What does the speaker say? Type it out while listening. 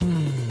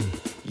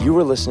You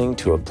were listening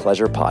to a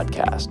Pleasure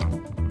podcast.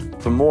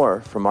 For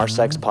more from our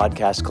Sex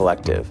Podcast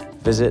Collective,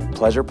 visit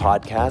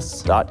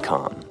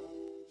pleasurepodcasts.com.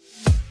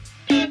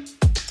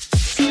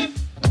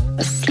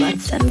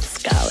 Sluts and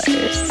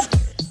Scholars.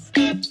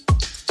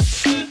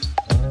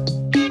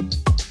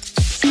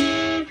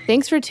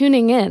 Thanks for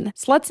tuning in.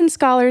 Sluts and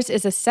Scholars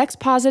is a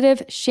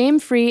sex-positive,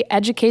 shame-free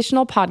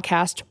educational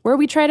podcast where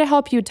we try to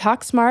help you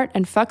talk smart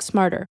and fuck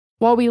smarter.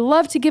 While we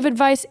love to give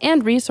advice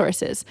and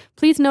resources,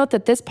 please note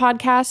that this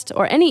podcast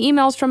or any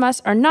emails from us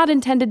are not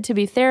intended to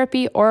be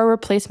therapy or a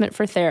replacement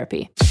for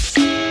therapy.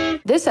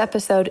 This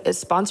episode is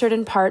sponsored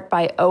in part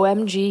by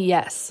OMG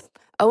Yes.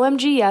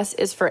 OMG Yes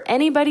is for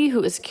anybody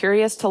who is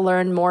curious to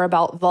learn more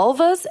about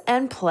vulvas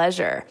and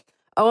pleasure.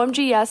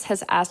 OMG Yes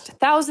has asked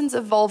thousands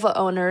of vulva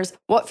owners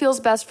what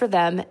feels best for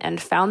them and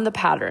found the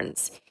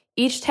patterns.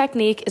 Each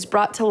technique is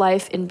brought to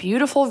life in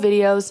beautiful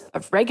videos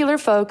of regular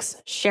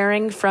folks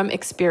sharing from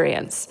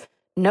experience.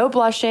 No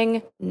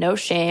blushing, no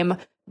shame,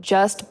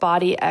 just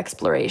body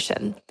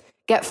exploration.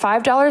 Get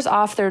 $5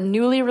 off their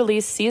newly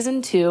released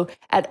Season 2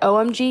 at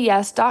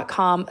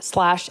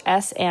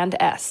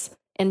omgyes.com/S&S.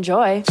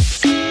 Enjoy.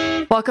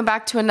 Welcome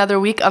back to another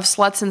week of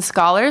Sluts and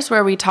Scholars,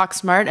 where we talk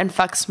smart and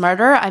fuck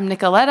smarter. I'm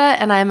Nicoletta,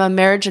 and I'm a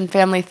marriage and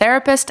family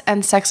therapist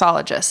and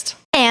sexologist.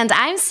 And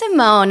I'm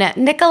Simone,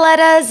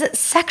 Nicoletta's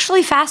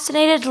sexually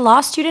fascinated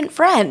law student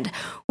friend.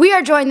 We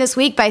are joined this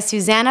week by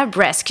Susanna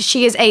Brisk.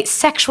 She is a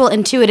sexual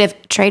intuitive,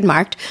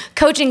 trademarked,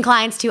 coaching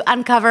clients to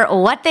uncover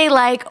what they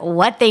like,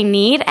 what they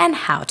need, and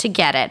how to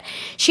get it.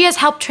 She has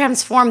helped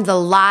transform the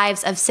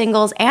lives of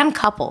singles and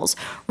couples,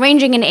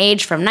 ranging in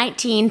age from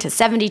 19 to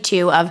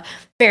 72 of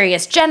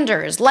various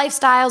genders,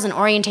 lifestyles, and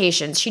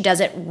orientations. She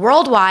does it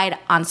worldwide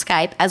on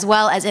Skype as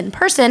well as in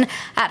person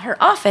at her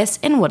office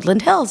in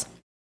Woodland Hills.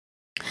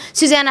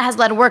 Susanna has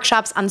led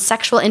workshops on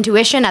sexual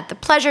intuition at the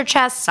Pleasure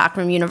Chest,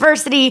 Stockholm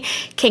University,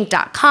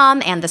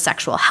 Kink.com, and the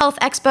Sexual Health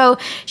Expo.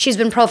 She's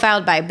been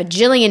profiled by a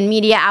bajillion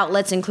media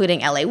outlets,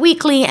 including LA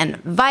Weekly and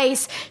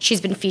Vice.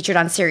 She's been featured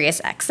on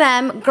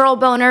SiriusXM, Girl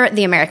Boner,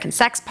 the American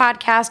Sex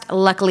Podcast,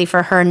 luckily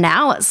for her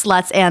now,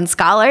 Sluts and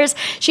Scholars.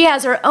 She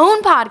has her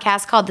own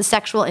podcast called The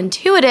Sexual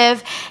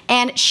Intuitive,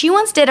 and she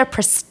once did a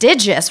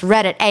prestigious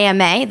Reddit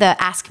AMA,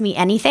 the Ask Me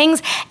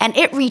Anythings, and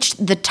it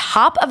reached the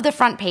top of the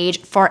front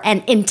page for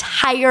an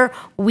entire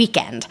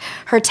weekend.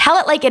 Her Tell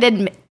It Like It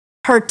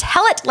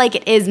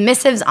Is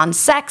missives on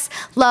sex,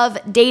 love,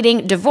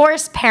 dating,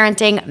 divorce,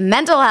 parenting,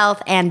 mental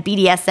health, and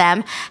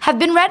BDSM have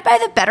been read by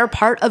the better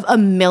part of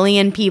 1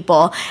 million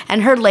people.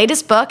 And her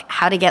latest book,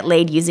 How to Get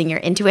Laid Using Your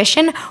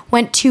Intuition,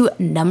 went to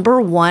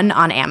 #1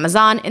 on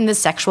Amazon in the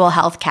sexual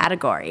health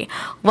category.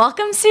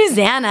 Welcome,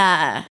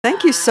 Susanna.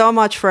 Thank you so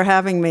much for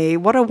having me.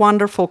 What a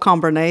wonderful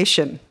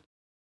combination.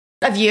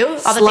 Of you?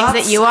 All the things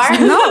that you are?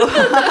 No.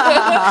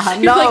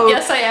 You're like,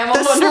 yes, I am a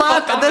wonderful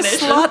The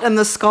combination. slut and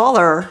the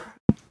scholar.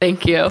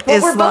 Thank you.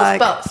 Well, we're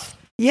both.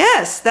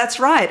 Yes, that's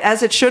right,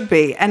 as it should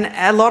be. And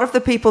a lot of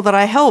the people that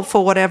I help,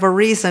 for whatever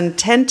reason,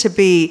 tend to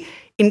be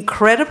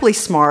incredibly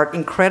smart,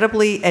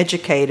 incredibly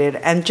educated,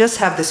 and just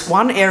have this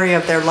one area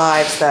of their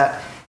lives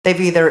that they've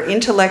either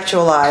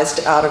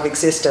intellectualized out of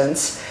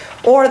existence,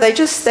 or they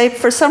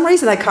for some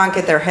reason, they can't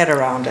get their head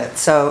around it.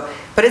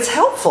 But it's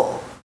helpful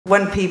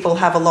when people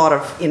have a lot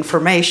of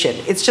information.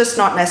 It's just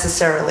not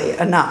necessarily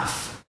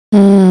enough.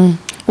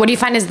 What do you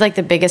find is like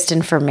the biggest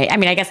information? I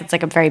mean, I guess it's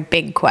like a very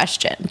big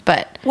question,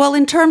 but... Well,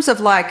 in terms of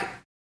like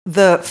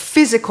the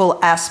physical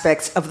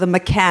aspects of the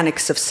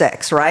mechanics of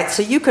sex, right?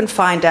 So you can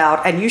find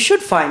out, and you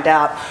should find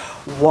out,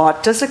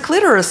 what does a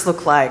clitoris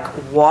look like?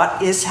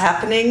 What is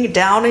happening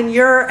down in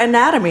your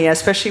anatomy,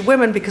 especially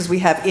women, because we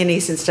have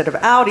innies instead of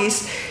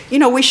outies. You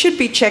know, we should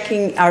be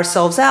checking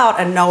ourselves out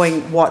and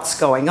knowing what's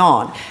going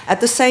on. At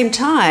the same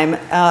time,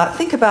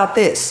 think about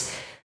this.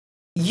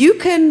 You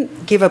can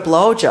give a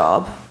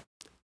blowjob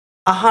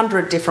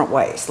 100 different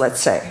ways,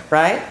 let's say,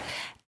 right?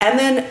 And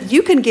then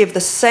you can give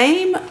the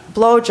same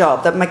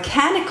blowjob that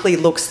mechanically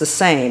looks the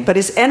same, but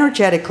is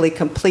energetically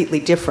completely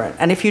different.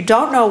 And if you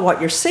don't know what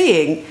you're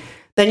seeing,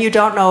 then you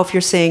don't know if you're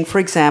seeing, for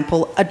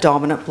example, a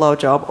dominant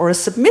blowjob or a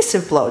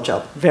submissive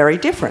blowjob. Very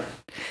different.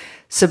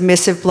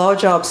 Submissive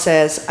blowjob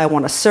says, I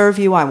want to serve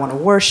you, I want to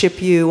worship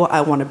you,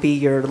 I want to be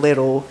your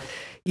little,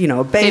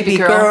 baby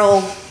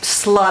girl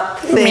slut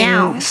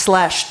thing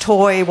 /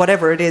 toy,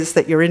 whatever it is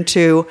that you're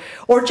into.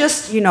 Or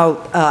just,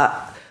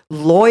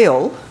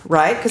 loyal,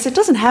 right? Because it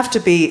doesn't have to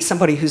be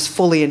somebody who's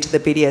fully into the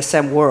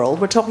BDSM world.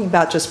 We're talking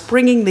about just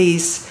bringing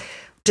these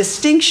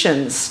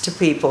distinctions to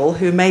people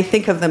who may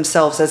think of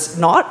themselves as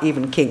not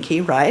even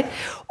kinky, right?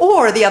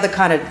 Or the other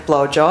kind of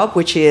blowjob,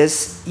 which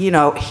is,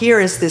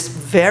 here is this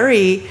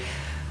very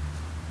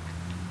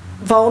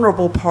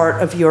vulnerable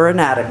part of your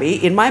anatomy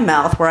in my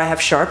mouth where I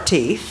have sharp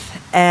teeth,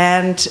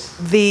 and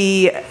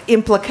the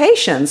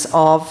implications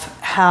of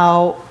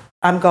how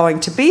I'm going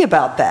to be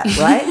about that,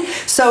 right?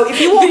 So if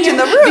you walked in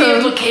the room... The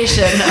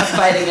implication of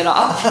fighting it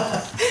off.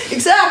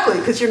 Exactly,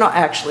 because you're not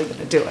actually going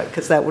to do it,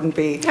 because that wouldn't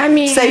be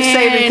safe,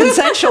 safe, and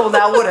consensual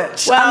now, would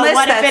it? Well, Unless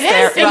what if it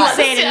is safe, right.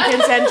 sane, and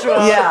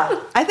consensual?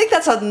 Yeah, I think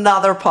that's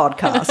another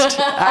podcast,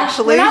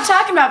 actually. We're not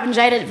talking about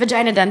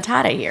vagina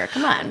dentata here.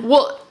 Come on.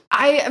 Well,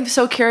 I am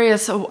so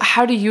curious.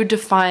 How do you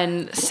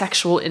define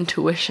sexual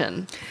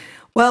intuition?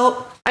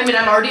 Well, I mean,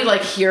 I'm already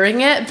like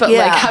hearing it, but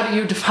like, how do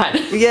you define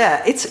it?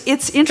 Yeah, it's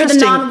For interesting.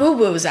 the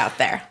non-woo-woos out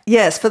there.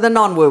 Yes, for the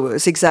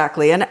non-woo-woos,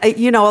 exactly. And,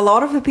 a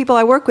lot of the people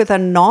I work with are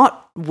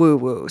not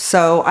woo-woo.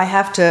 So I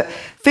have to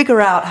figure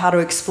out how to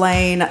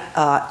explain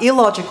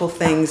illogical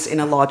things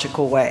in a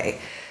logical way.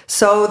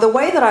 So the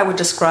way that I would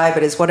describe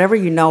it is whatever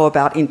you know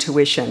about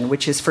intuition,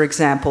 which is, for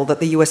example,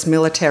 that the U.S.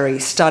 military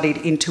studied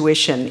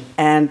intuition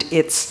and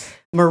its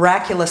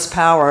miraculous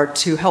power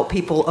to help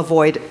people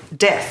avoid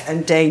death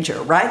and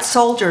danger, right?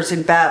 Soldiers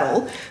in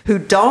battle who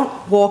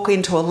don't walk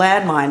into a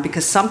landmine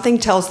because something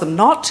tells them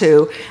not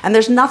to, and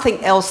there's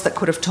nothing else that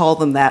could have told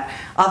them that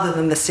other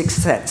than the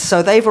sixth sense.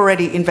 So they've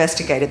already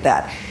investigated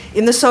that.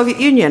 In the Soviet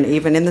Union,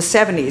 even in the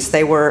 70s,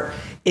 they were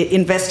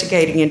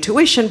investigating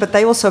intuition, but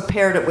they also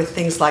paired it with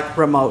things like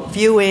remote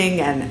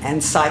viewing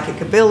and psychic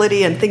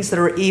ability and things that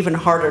are even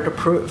harder to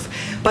prove.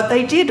 But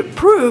they did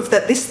prove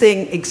that this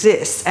thing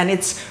exists, and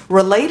it's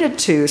related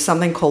to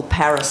something called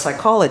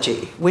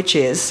parapsychology, which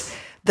is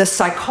the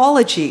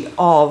psychology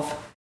of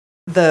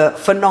the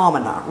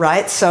phenomena,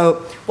 right? So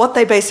what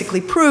they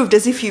basically proved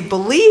is if you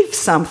believe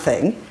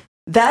something,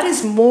 that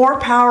is more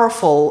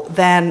powerful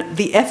than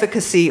the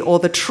efficacy or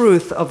the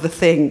truth of the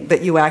thing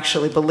that you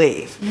actually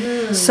believe.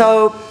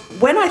 So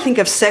when I think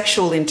of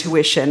sexual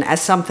intuition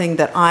as something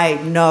that I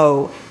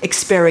know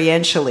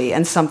experientially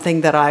and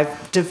something that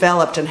I've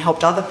developed and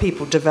helped other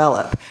people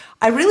develop,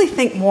 I really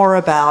think more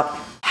about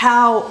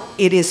how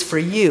it is for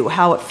you,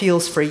 how it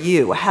feels for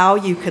you, how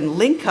you can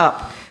link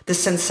up the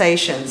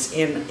sensations.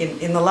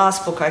 In the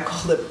last book, I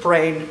called it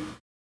Brain,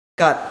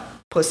 Gut,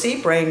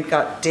 Pussy, Brain,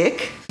 Gut,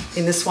 Dick.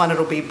 In this one,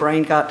 it'll be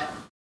brain, gut,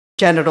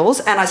 genitals,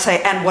 and I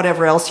say, and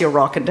whatever else you're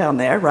rocking down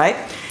there, right?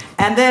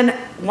 And then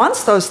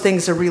once those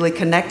things are really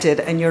connected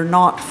and you're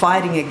not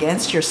fighting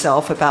against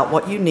yourself about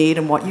what you need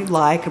and what you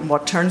like and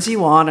what turns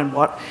you on and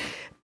what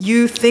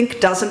you think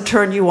doesn't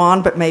turn you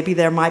on, but maybe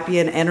there might be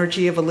an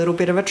energy of a little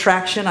bit of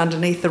attraction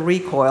underneath the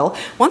recoil.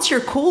 Once you're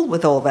cool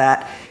with all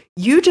that,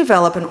 you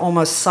develop an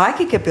almost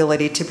psychic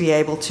ability to be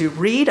able to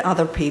read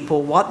other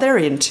people, what they're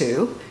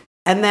into,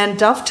 and then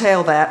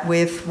dovetail that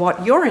with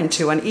what you're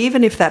into. And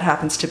even if that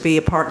happens to be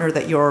a partner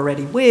that you're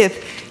already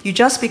with, you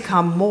just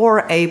become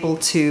more able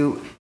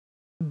to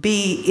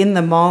be in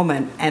the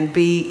moment and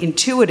be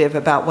intuitive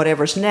about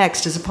whatever's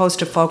next, as opposed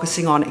to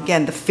focusing on,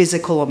 again, the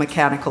physical or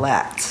mechanical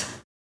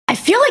acts. I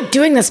feel like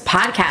doing this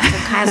podcast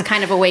has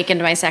kind of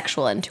awakened my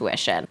sexual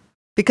intuition.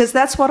 Because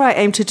that's what I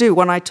aim to do.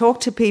 When I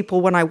talk to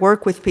people, when I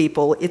work with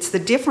people, it's the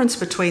difference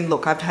between,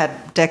 look, I've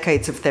had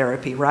decades of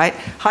therapy, right?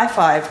 High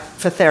five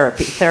for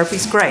therapy.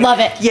 Therapy's great. Love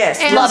it.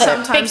 Yes, And love it.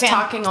 sometimes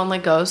talking only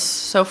goes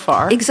so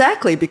far.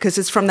 Exactly, because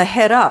it's from the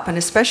head up, and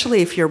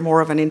especially if you're more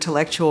of an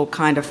intellectual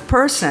kind of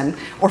person,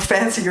 or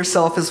fancy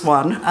yourself as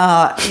one,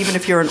 even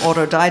if you're an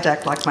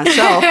autodidact like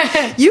myself,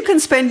 you can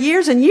spend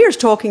years and years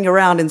talking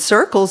around in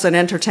circles and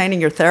entertaining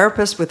your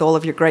therapist with all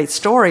of your great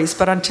stories,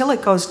 but until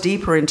it goes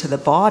deeper into the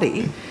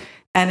body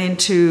and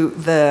into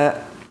the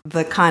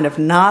kind of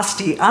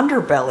nasty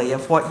underbelly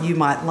of what you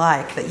might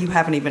like that you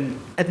haven't even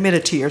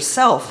admitted to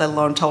yourself, let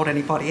alone told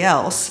anybody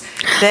else,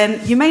 then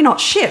you may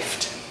not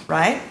shift,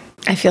 right?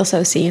 I feel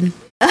so seen.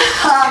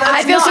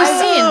 I feel so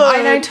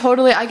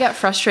seen. I get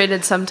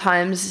frustrated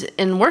sometimes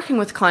in working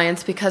with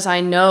clients because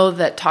I know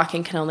that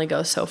talking can only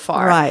go so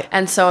far. Right.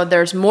 And so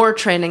there's more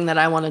training that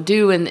I want to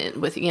do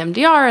with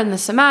EMDR and the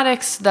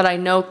somatics that I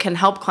know can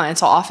help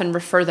clients. I'll often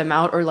refer them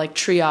out or like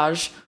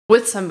triage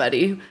with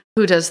somebody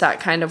who does that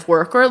kind of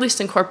work, or at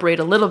least incorporate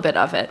a little bit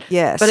of it.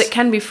 Yes. But it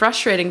can be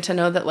frustrating to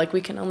know that like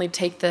we can only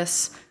take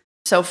this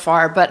so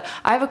far. But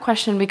I have a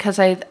question, because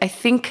I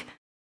think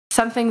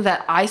something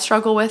that I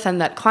struggle with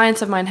and that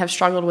clients of mine have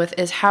struggled with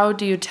is, how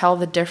do you tell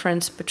the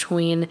difference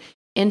between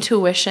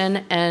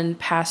intuition and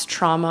past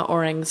trauma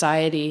or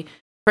anxiety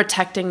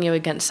protecting you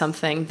against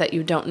something that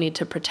you don't need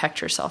to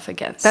protect yourself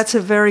against? That's a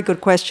very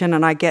good question,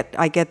 and I get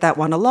that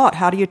one a lot.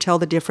 How do you tell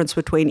the difference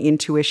between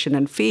intuition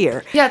and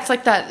fear? Yeah, it's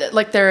like that.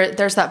 Like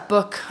there's that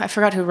book, I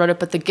forgot who wrote it,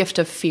 but The Gift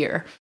of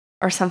Fear,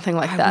 or something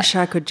like that. I wish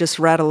I could just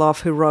rattle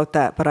off who wrote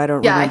that, but I don't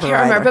remember. remember. Yeah, I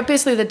can't remember. Either. But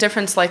basically, the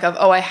difference, like of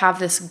I have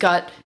this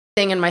gut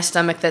thing in my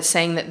stomach that's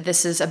saying that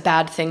this is a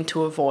bad thing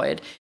to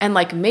avoid, and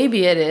like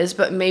maybe it is,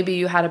 but maybe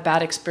you had a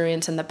bad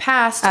experience in the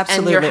past.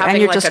 Absolutely. And you're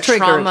having like just a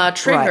triggered. trauma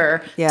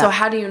trigger. Right. Yeah. So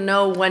how do you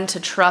know when to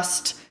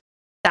trust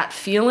that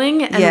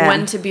feeling and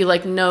when to be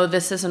like, no,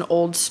 this is an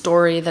old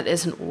story that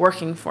isn't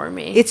working for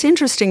me? It's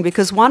interesting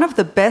because one of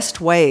the best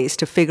ways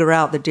to figure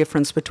out the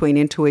difference between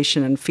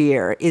intuition and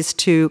fear is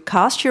to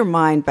cast your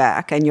mind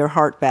back and your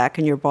heart back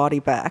and your body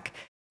back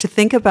to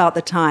think about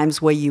the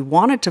times where you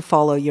wanted to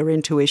follow your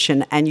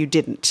intuition and you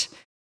didn't.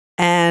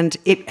 and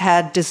it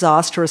had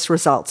disastrous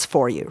results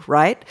for you,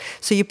 right?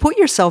 So you put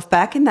yourself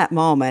back in that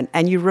moment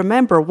and you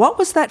remember, what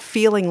was that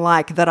feeling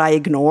like that I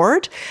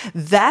ignored?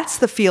 That's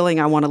the feeling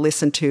I want to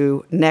listen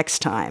to next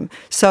time.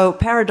 So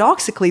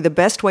paradoxically, the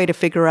best way to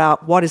figure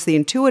out what is the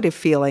intuitive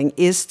feeling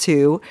is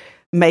to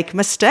make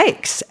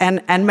mistakes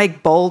and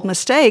make bold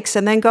mistakes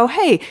and then go,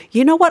 hey,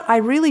 you know what? I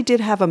really did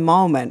have a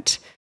moment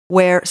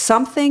where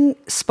something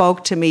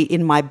spoke to me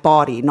in my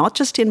body, not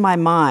just in my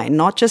mind,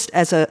 not just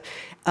as a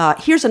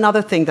here's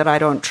another thing that I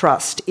don't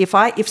trust.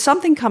 If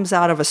something comes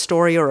out of a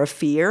story or a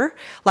fear,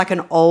 like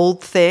an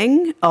old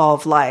thing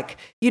of like,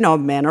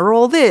 men are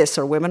all this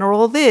or women are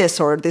all this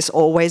or this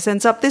always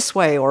ends up this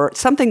way or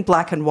something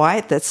black and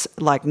white that's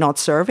like not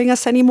serving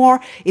us anymore,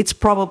 it's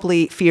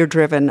probably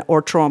fear-driven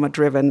or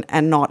trauma-driven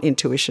and not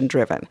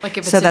intuition-driven. Like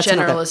if it's a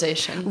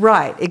generalization.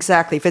 Right,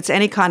 exactly. If it's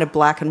any kind of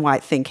black and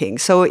white thinking.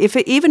 So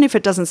even if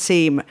it doesn't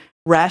seem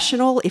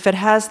rational, if it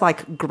has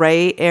like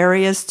gray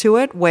areas to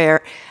it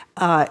where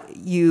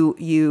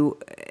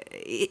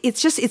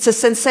it's a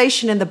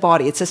sensation in the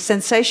body. It's a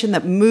sensation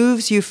that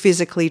moves you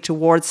physically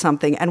towards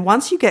something. And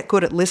once you get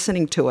good at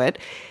listening to it,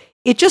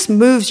 it just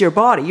moves your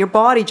body. Your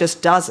body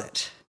just does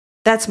it.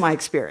 That's my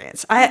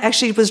experience. I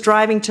actually was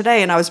driving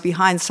today and I was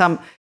behind some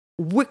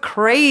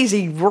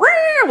crazy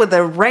with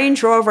a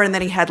Range Rover, and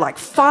then he had like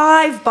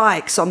 5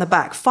 bikes on the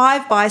back,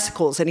 5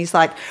 bicycles, and he's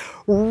like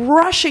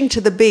rushing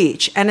to the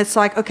beach. And it's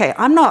like, okay,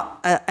 I'm not,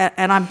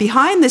 and I'm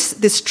behind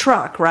this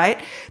truck, right?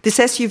 This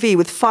SUV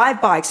with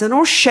 5 bikes, and they're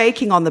all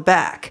shaking on the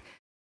back.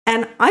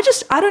 And I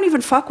don't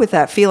even fuck with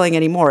that feeling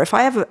anymore.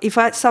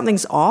 If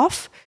something's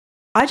off,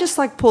 I just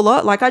like pull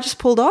out, like I just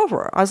pulled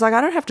over. I was like,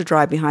 I don't have to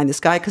drive behind this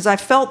guy because I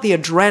felt the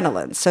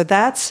adrenaline. So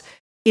that's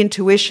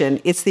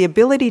intuition. It's the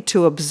ability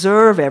to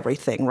observe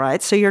everything,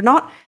 right? So you're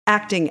not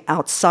acting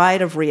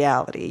outside of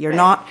reality. You're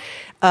not,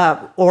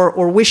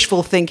 or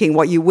wishful thinking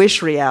what you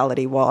wish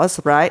reality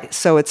was, right?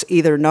 So it's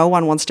either no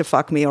one wants to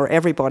fuck me or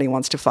everybody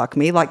wants to fuck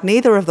me. Like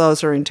neither of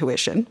those are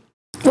intuition.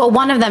 Well,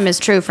 one of them is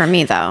true for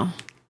me, though.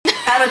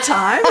 At a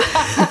time.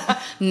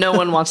 No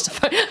one wants to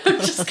fuck. I'm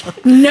just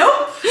kidding.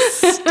 Nope.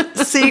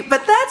 See,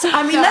 but that's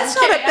not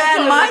a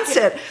bad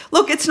mindset.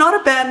 Look, it's not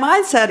a bad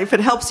mindset if it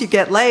helps you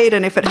get laid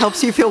and if it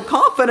helps you feel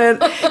confident.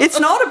 It's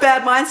not a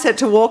bad mindset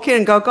to walk in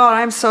and go, God,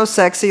 I'm so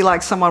sexy,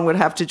 like someone would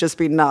have to just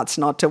be nuts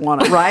not to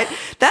want it, right?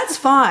 That's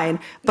fine.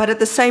 But at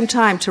the same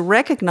time, to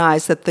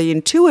recognize that the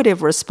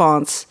intuitive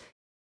response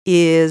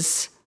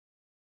is,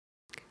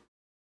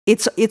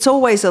 it's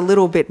always a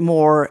little bit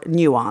more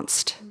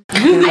nuanced.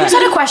 I just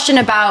had a question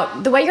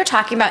about the way you're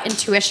talking about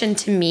intuition.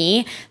 To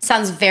me,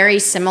 sounds very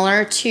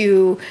similar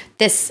to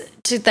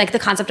like the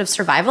concept of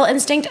survival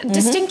instinct,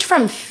 distinct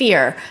from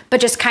fear, but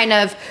just kind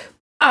of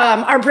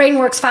our brain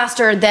works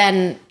faster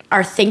than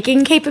our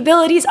thinking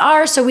capabilities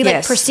are. So we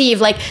like perceive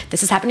like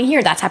this is happening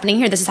here, that's happening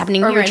here, this is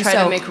happening here. Or we try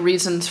to make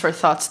reasons for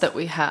thoughts that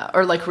we have,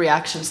 or like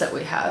reactions that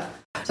we have.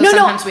 So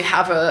sometimes we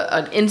have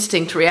an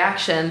instinct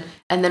reaction,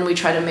 and then we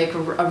try to make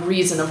a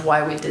reason of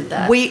why we did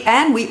that. We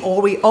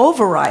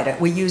override it.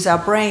 We use our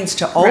brains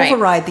to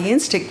override the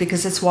instinct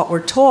because it's what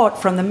we're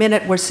taught from the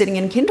minute we're sitting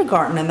in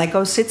kindergarten and they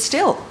go, sit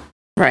still.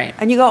 Right.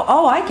 And you go,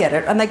 oh, I get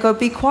it. And they go,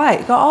 be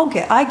quiet. You go, oh,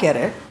 I get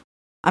it.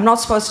 I'm not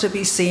supposed to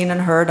be seen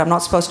and heard. I'm not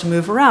supposed to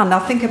move around. Now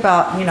think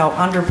about,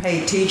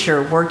 underpaid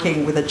teacher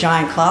working with a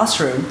giant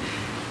classroom.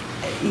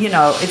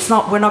 It's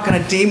not, we're not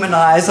going to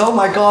demonize, oh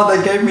my God,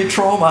 they gave me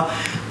trauma.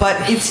 But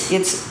it's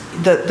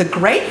the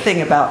great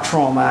thing about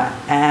trauma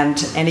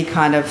and any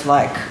kind of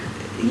like,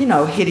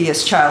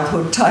 hideous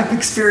childhood type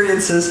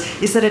experiences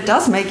is that it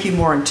does make you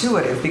more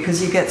intuitive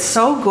because you get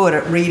so good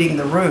at reading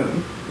the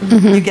room.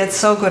 Mm-hmm. You get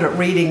so good at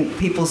reading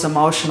people's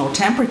emotional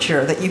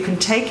temperature that you can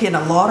take in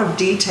a lot of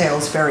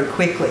details very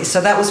quickly. So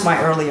that was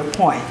my earlier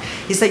point,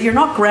 is that you're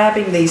not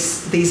grabbing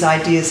these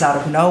ideas out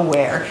of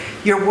nowhere.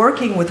 You're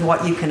working with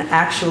what you can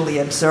actually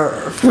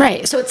observe.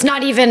 Right. So it's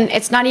not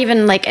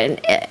even like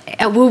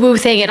a woo-woo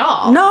thing at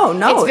all. No.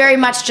 It's very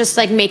much just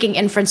like making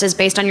inferences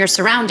based on your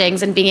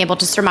surroundings and being able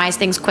to surmise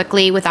things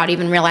quickly without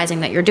even realizing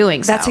that you're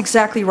doing so. That's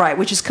exactly right,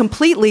 which is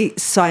completely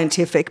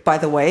scientific, by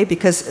the way,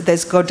 because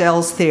there's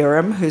Gödel's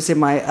theorem, who's in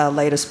my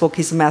latest book.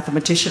 He's a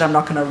mathematician. I'm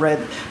not going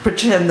to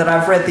pretend that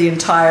I've read the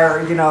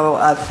entire,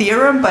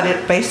 theorem, but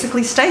it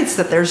basically states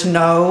that there's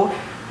no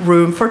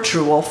room for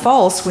true or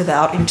false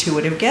without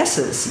intuitive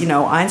guesses.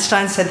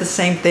 Einstein said the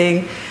same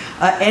thing.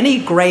 Any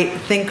great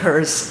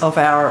thinkers of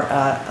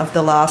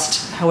the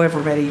last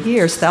however many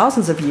years,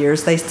 thousands of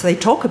years, they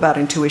talk about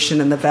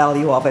intuition and the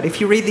value of it. If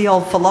you read the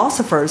old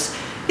philosophers,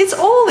 it's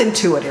all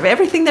intuitive.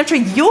 Everything that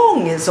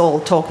Jung is all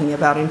talking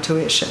about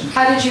intuition.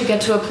 How did you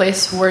get to a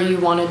place where you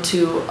wanted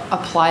to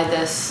apply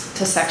this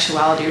to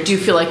sexuality, or do you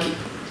feel like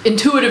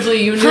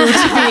intuitively you knew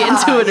to be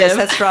intuitive? Yes,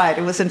 that's right.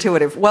 It was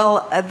intuitive.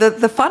 Well,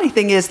 the funny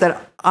thing is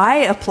that I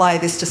apply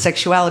this to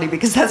sexuality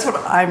because that's what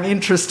I'm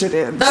interested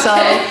in.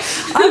 Okay.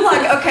 So I'm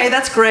like, okay,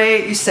 that's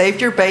great. You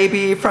saved your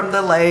baby from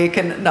the lake.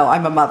 And no,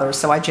 I'm a mother,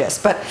 so I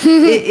jest. But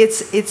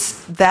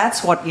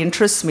that's what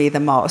interests me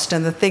the most.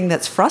 And the thing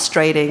that's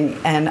frustrating,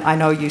 and I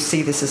know you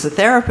see this as a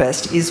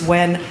therapist, is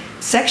when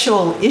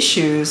sexual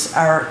issues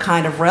are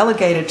kind of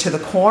relegated to the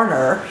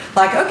corner.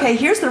 Like, okay,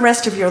 here's the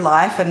rest of your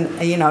life, and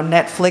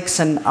Netflix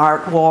and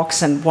art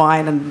walks and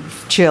wine and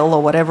chill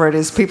or whatever it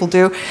is people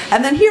do,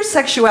 and then here's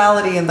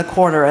sexuality in the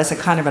corner as a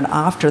kind of an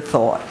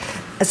afterthought,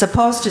 as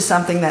opposed to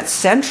something that's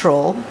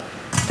central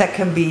that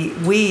can be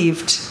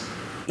weaved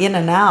in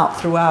and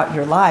out throughout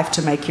your life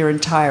to make your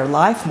entire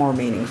life more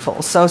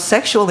meaningful. So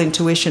sexual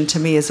intuition to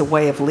me is a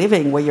way of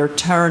living where you're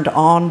turned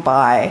on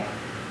by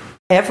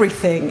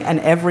everything and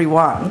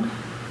everyone.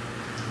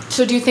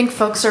 So do you think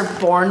folks are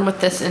born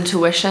with this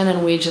intuition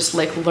and we just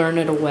learn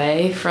it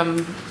away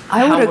from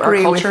how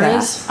our culture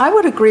is? I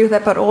would agree with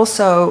that, but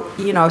also,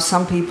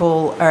 some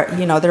people are,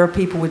 there are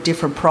people with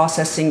different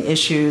processing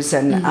issues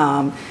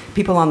and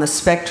people on the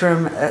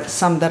spectrum,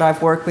 some that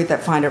I've worked with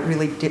that find it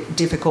really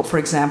difficult, for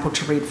example,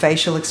 to read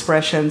facial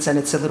expressions, and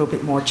it's a little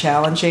bit more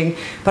challenging.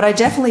 But I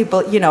definitely,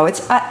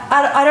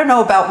 I don't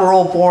know about we're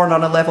all born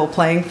on a level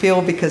playing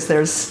field, because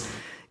there's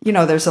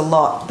a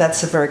lot.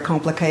 That's a very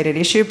complicated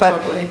issue,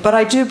 but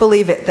I do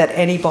believe that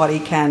anybody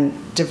can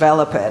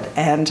develop it,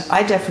 and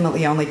I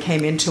definitely only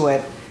came into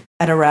it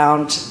at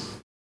around.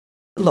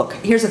 Look,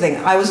 here's the thing.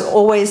 I was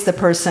always the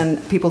person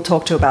people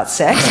talk to about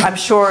sex. I'm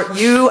sure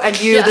you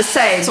the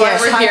same. That's why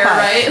we're here,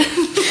 right?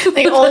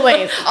 Like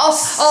always.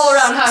 all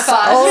around high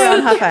five. All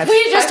around high five.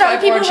 We just started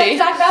people to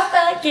talk about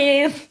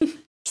fucking.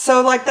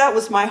 So that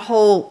was my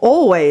whole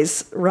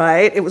always,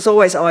 right? It was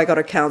always, I got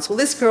to counsel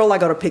this girl, I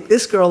got to pick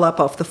this girl up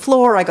off the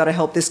floor, I got to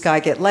help this guy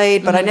get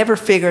laid, but I never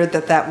figured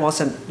that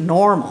wasn't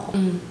normal.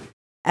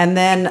 And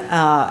then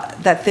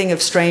that thing of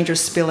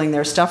strangers spilling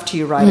their stuff to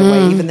you right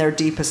away, even their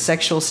deepest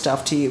sexual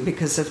stuff to you,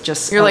 because of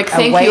just you're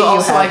thank you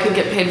also, I could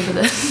get paid for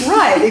this.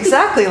 Right,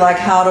 exactly. Like,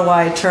 how do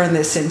I turn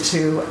this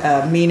into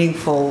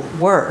meaningful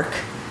work?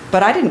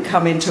 But I didn't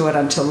come into it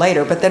until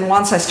later. But then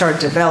once I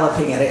started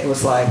developing it, it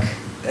was like,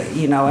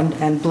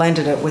 and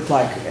blended it with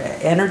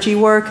energy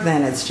work,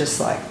 then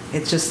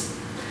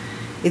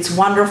it's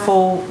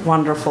wonderful,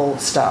 wonderful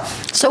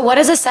stuff. So what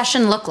does a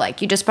session look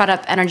like? You just brought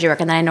up energy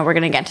work, and then I know we're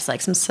going to get to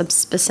some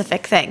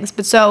specific things.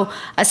 But so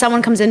as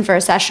someone comes in for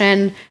a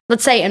session,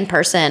 let's say in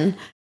person,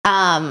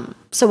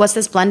 so what's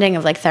this blending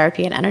of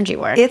therapy and energy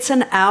work? It's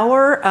an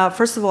hour.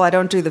 First of all, I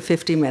don't do the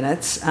 50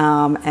 minutes,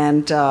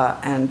 and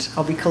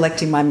I'll be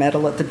collecting my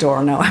medal at the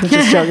door. No, I'm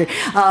just joking.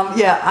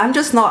 I'm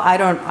just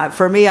not.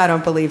 For me, I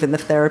don't believe in the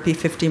therapy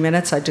 50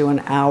 minutes. I do an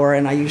hour,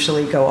 and I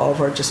usually go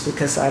over just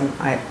because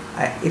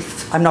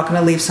if I'm not going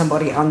to leave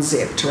somebody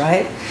unzipped,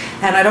 right?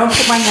 And I don't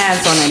put my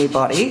hands on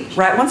anybody,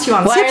 right? Once you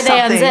unzip Why are they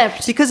something,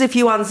 unzipped? Because if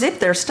you unzip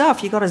their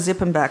stuff, you got to zip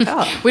them back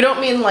up. We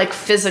don't mean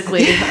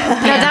physically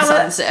hands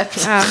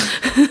unzipped.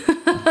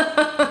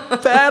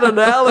 Bad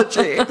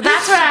analogy.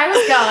 That's where I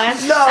was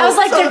going. No, I was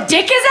like, their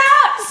dick is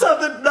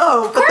out?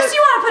 No. Of course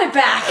you want to put it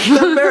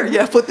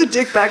back. Put the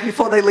dick back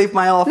before they leave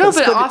my office. No,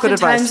 but good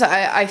oftentimes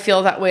advice. I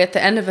feel that way at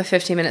the end of a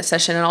 50-minute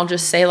session, and I'll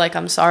just say,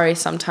 I'm sorry,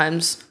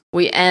 sometimes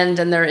we end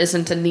and there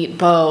isn't a neat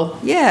bow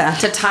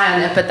to tie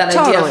on it, but that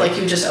idea of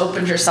you just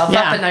opened yourself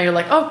up and now you're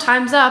oh,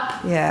 time's up.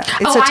 Yeah.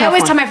 I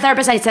always tell my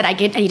therapist, I said I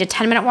need a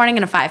 10-minute warning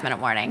and a 5-minute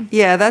warning.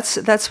 Yeah,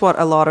 that's what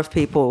a lot of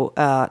people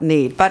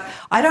need. But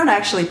I don't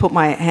actually put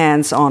my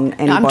hands on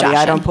anybody.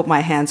 I don't put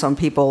my hands on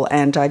people,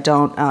 and I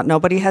don't,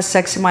 nobody has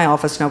sex in my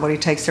office, nobody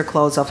takes their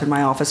clothes off in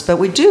my office, but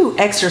we do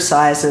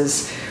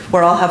exercises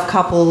where I'll have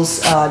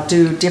couples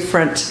do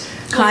different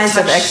kinds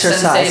of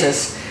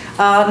exercises.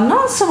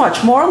 Not so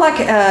much, more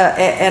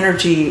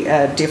energy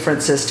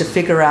differences to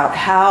figure out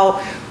how,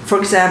 for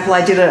example,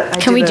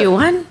 Can we do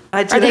one?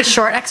 Are they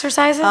short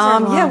exercises?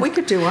 Yeah, we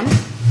could do one.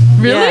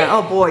 Really? Yeah.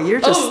 Oh boy,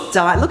 you're just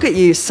dying. Look at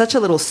you, such a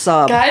little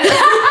sub. Guys.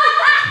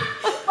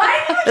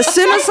 As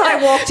soon as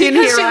I walked in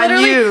here, I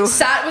knew. She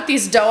sat with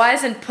these doe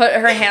eyes and put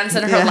her hands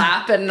in her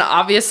lap, and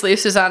obviously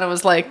Susanna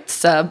was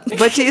sub.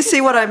 But do you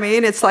see what I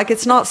mean? It's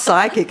it's not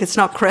psychic, it's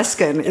not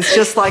Kreskin. It's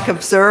just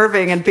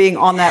observing and being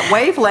on that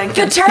wavelength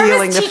and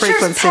feeling the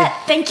frequency. Pet.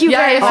 Thank you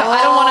very much.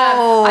 I don't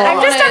want to.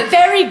 I'm just a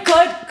very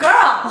good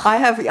girl.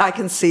 I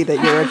can see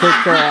that you're a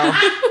good girl.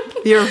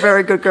 You're a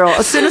very good girl.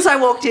 As soon as I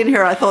walked in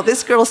here, I thought,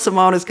 this girl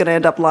Simone is going to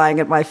end up lying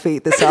at my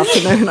feet this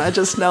afternoon. I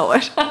just know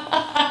it.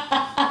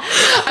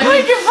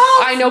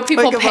 I know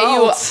people pay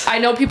you. I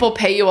know people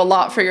pay you a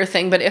lot for your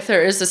thing, but if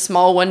there is a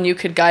small one you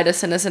could guide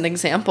us in as an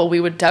example, we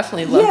would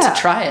definitely love to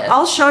try it.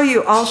 I'll show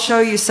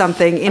you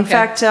something. In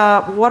fact,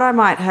 what I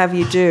might have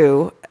you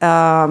do.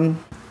 Let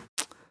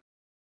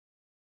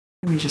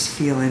me just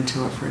feel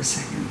into it for a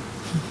second.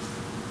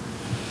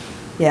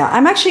 Yeah,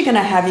 I'm actually going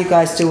to have you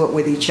guys do it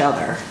with each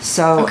other.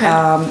 So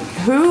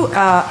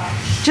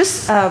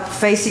just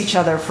face each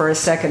other for a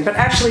second, but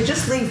actually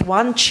just leave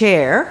one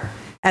chair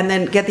and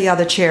then get the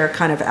other chair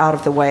kind of out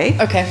of the way.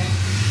 Okay.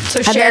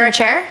 So share a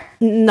chair?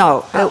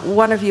 No,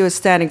 one of you is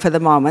standing for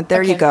the moment.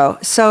 There you go.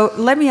 So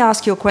let me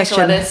ask you a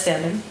question. Nicoletta is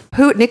standing.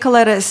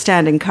 Nicoletta is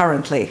standing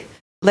currently.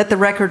 Let the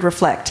record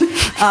reflect.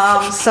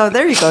 So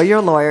there you go. You're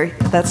a lawyer.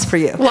 That's for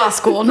you. Law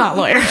school, not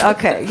lawyer.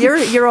 Okay,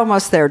 you're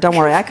almost there. Don't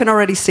worry. I can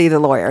already see the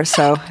lawyer,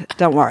 so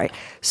don't worry.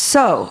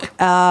 So,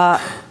 by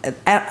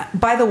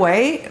the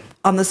way,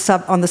 on the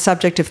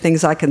subject of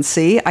things I can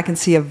see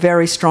a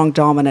very strong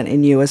dominant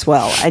in you as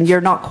well. And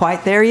you're not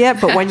quite there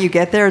yet, but when you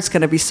get there, it's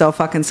going to be so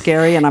fucking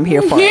scary, and I'm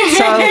here for it.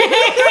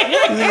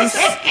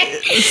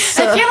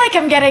 So I feel like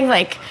I'm getting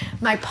like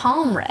my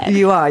palm read.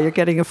 you are. You're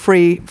getting a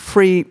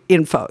free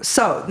info.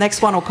 So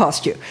next one will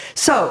cost you.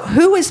 So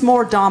who is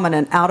more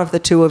dominant out of the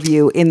two of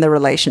you in the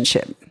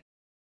relationship?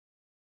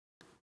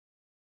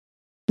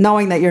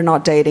 Knowing that you're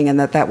not dating and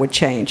that would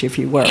change if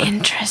you were.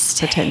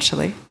 Interesting.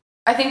 Potentially.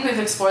 I think we've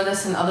explored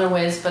this in other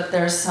ways, but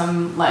there's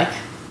some like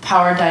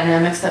power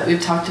dynamics that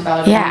we've talked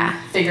about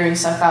and figuring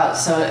stuff out,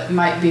 so it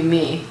might be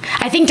me.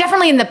 I think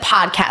definitely in the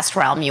podcast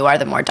realm, you are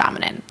the more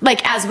dominant.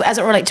 Like as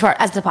it relates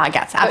to as the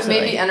podcast, absolutely.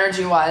 But maybe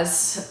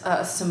energy-wise,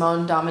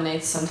 Simone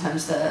dominates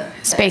sometimes the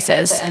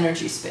spaces, the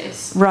energy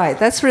space. Right.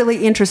 That's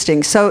really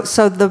interesting. So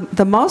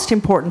the most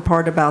important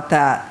part about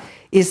that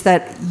is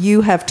that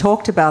you have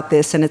talked about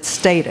this and it's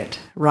stated,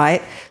 right?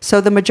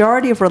 So the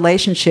majority of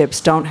relationships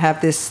don't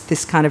have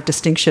this kind of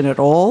distinction at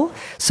all.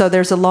 So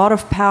there's a lot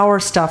of power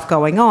stuff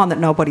going on that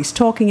nobody's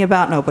talking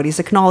about, nobody's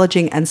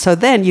acknowledging, and so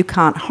then you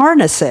can't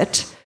harness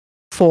it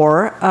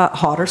for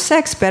hotter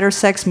sex, better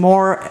sex,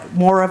 more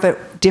of a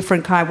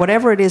different kind,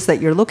 whatever it is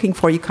that you're looking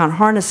for, you can't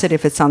harness it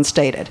if it's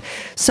unstated.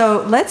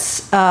 So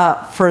let's,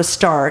 for a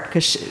start,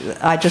 because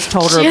I just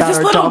told her about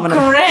her dominant.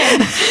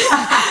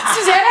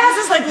 Susanna has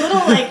this like little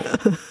like.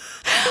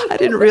 I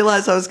didn't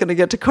realize I was going to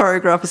get to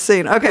choreograph a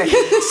scene. Okay,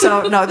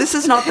 so no, this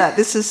is not that.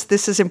 This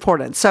is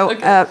important. So,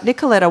 okay.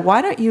 Nicoletta,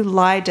 why don't you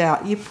lie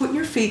down? You put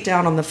your feet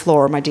down on the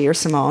floor, my dear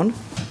Simone.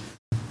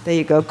 There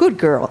you go. Good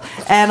girl.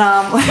 And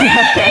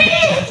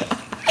okay.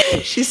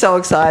 She's so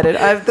excited.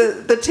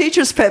 The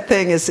teacher's pet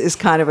thing is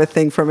kind of a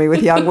thing for me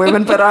with young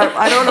women, but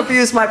I don't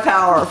abuse my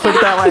power, put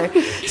it that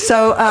way.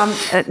 So,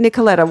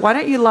 Nicoletta, why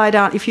don't you lie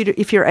down if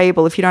you're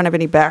able, if you don't have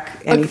any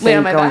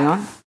anything going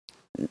on?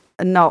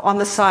 No, on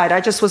the side. I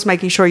just was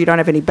making sure you don't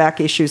have any back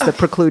issues that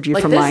preclude you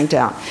from lying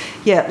down.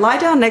 Yeah, lie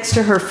down next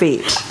to her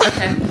feet.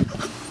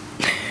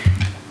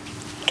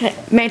 Okay.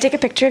 May I take a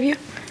picture of you?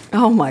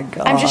 Oh my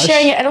gosh. I'm just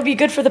sharing it. It'll be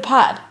good for the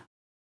pod.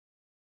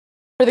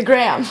 For the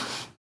gram.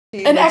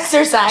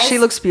 Exercise. She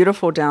looks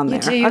beautiful down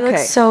there. You look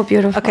so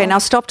beautiful. Okay, now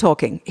stop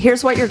talking.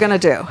 Here's what you're going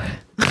to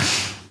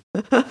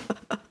do.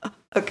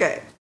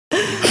 Okay.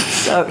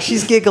 So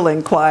she's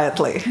giggling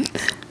quietly.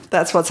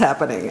 That's what's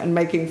happening, and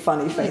making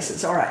funny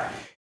faces. All right.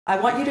 I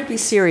want you to be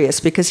serious,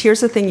 because here's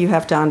the thing you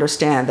have to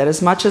understand, that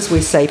as much as we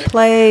say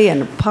play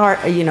and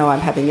I'm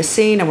having a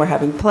scene and we're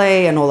having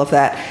play and all of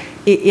that,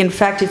 in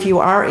fact, if you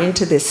are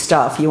into this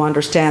stuff, you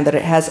understand that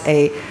it has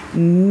a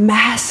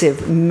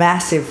massive,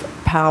 massive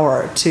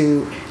power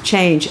to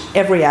change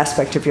every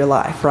aspect of your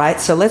life, right?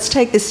 So let's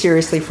take this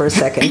seriously for a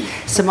second.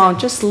 Simone,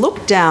 just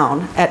look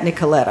down at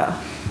Nicoletta.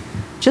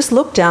 Just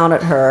look down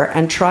at her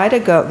and try to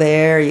go,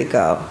 there you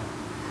go.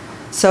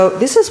 So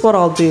this is what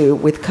I'll do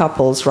with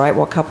couples, right?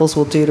 What couples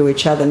will do to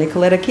each other.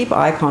 Nicoletta, keep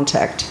eye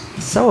contact.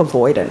 So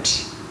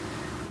avoidant.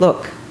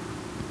 Look.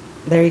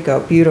 There you go.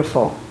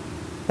 Beautiful.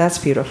 That's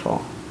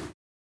beautiful.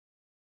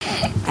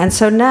 And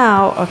so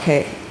now,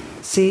 okay,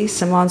 see,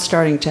 Simone's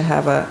starting to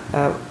have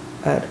a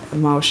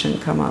emotion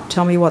come up.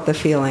 Tell me what the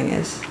feeling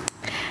is.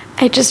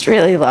 I just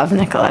really love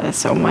Nicoletta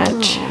so much.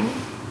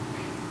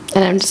 Aww.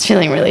 And I'm just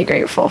feeling really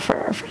grateful for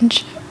our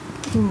friendship.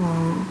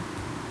 Aww.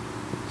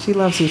 She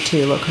loves you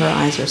too. Look, her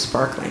eyes are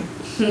sparkling.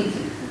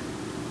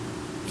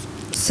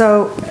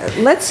 So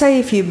let's say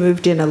if you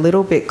moved in a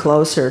little bit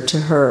closer to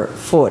her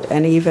foot,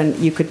 and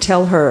even you could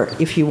tell her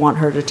if you want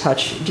her to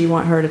touch. Do you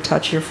want her to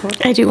touch your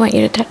foot? I do want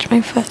you to touch my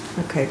foot.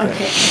 Okay, good.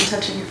 Okay, I'm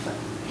touching your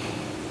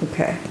foot.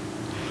 Okay.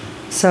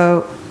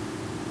 So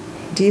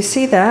do you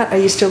see that? Are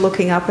you still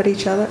looking up at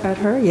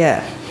her?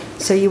 Yeah.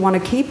 So you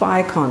want to keep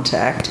eye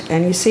contact,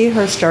 and you see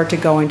her start to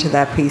go into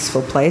that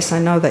peaceful place. I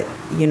know that,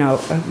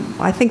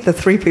 I think the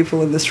three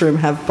people in this room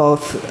have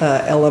both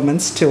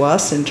elements to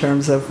us in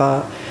terms of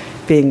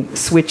being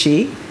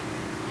switchy.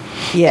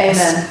 Yes.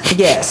 Amen.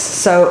 Yes.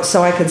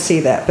 So I can see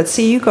that. But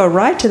see, you go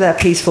right to that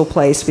peaceful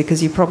place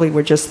because you probably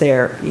were just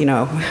there,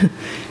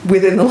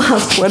 within the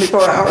last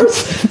 24 hours.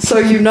 So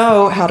you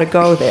know how to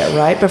go there,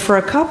 right? But for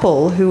a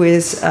couple who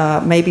is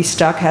maybe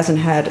stuck, hasn't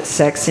had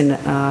sex in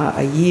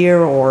a year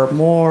or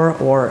more,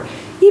 or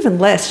even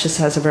less, just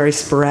has a very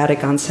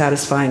sporadic,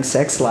 unsatisfying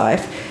sex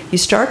life, you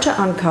start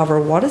to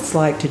uncover what it's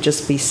like to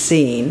just be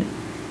seen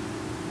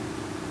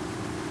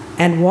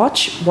and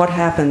watch what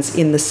happens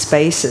in the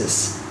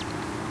spaces,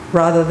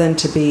 rather than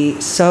to be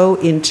so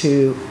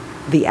into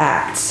the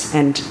acts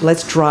and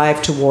let's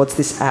drive towards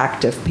this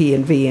act of P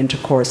and V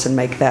intercourse and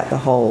make that the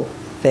whole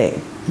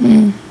thing.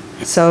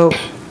 So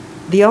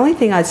the only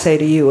thing I'd say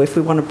to you, if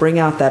we want to bring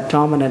out that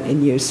dominant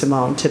in you,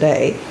 Simone,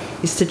 today,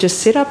 is to just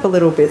sit up a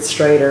little bit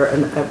straighter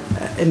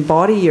and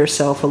embody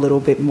yourself a little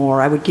bit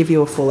more. I would give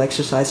you a full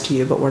exercise to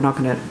you, but we're not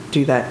going to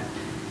do that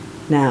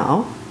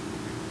now.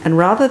 And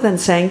rather than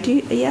saying,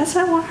 yes,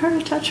 I want her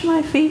to touch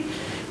my feet,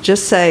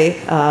 just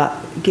say,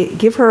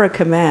 give her a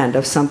command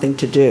of something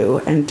to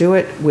do, and do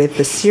it with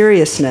the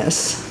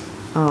seriousness.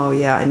 Oh,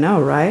 yeah, I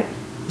know, right?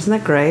 Isn't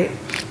that great?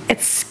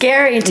 It's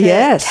scary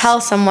to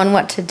tell someone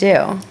what to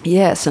do.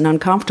 Yes, and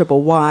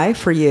uncomfortable. Why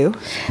for you?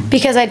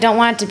 Because I don't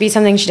want it to be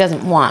something she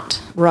doesn't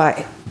want.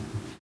 Right.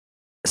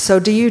 So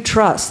do you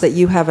trust that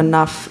you have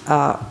enough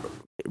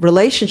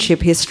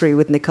relationship history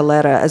with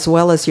Nicoletta as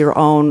well as your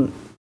own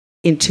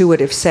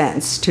intuitive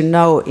sense to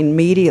know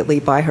immediately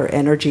by her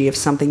energy if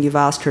something you've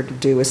asked her to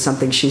do is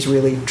something she's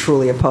really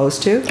truly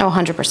opposed to? Oh,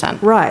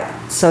 100%. Right.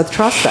 So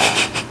trust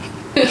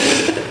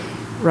that.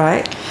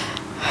 Right?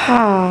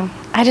 Oh,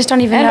 I just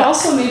don't even know. And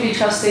also maybe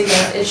trusting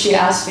that if she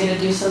asked me to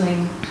do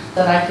something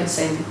that I could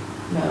say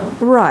no.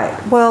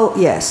 Right. Well,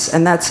 yes.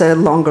 And that's a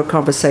longer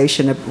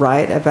conversation,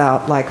 right,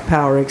 about like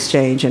power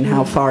exchange and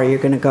how far you're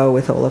going to go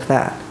with all of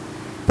that.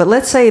 But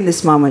let's say in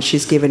this moment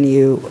she's given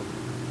you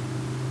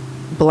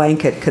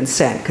blanket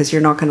consent, because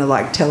you're not going to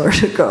like tell her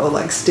to go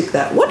like stick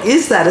that. What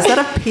is that? Is that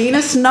a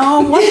penis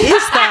gnome? What is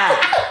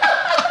that?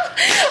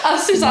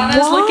 Susanna's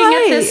looking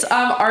at this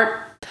art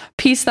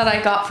piece that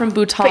I got from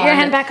Bhutan. Put your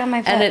hand back on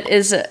my foot. And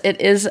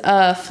it is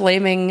a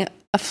flaming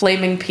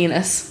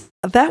penis.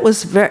 That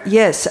was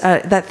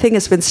that thing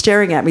has been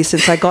staring at me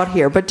since I got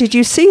here. But did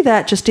you see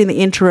that just in the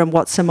interim,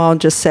 what Simone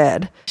just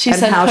said? She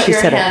said, how put she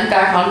your said hand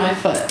back on my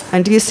foot.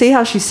 And do you see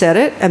how she said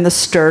it? And the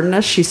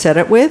sternness she said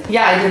it with?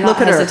 Yeah, I did not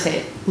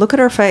hesitate. Look at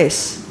her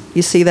face.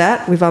 You see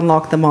that? We've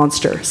unlocked the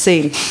monster.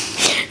 Scene.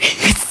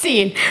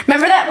 Scene.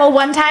 Remember that? Well,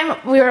 one time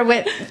we were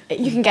with...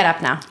 You can get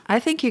up now.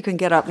 I think you can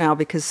get up now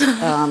because...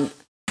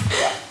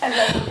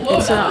 it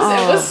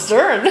was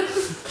stern.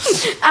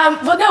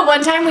 Well, no,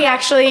 one time we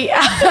actually,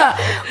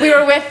 we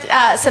were with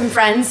some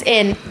friends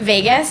in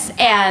Vegas,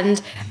 and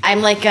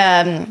I'm like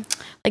the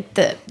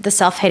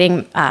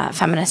self-hating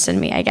feminist in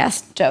me, I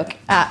guess, joke.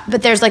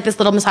 But there's like this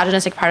little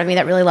misogynistic part of me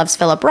that really loves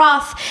Philip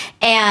Roth,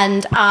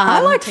 and...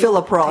 I like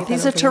Philip Roth.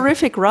 He's a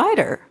terrific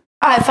writer.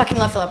 I fucking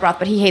love Philip Roth,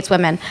 but he hates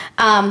women.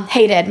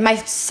 Hated. My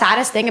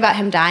saddest thing about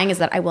him dying is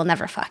that I will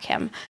never fuck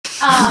him.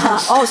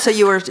 So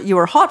you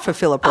were hot for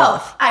Philip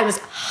Roth. Oh, I was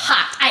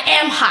hot. I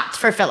am hot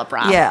for Philip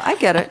Roth. Yeah, I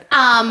get it.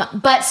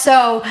 But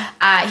so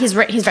he's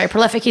very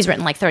prolific. He's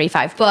written like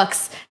 35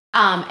 books.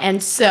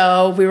 And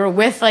so we were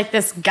with like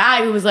this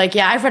guy who was like,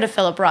 yeah, I've read a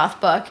Philip Roth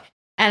book.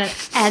 And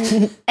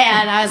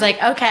I was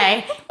like,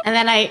 okay. And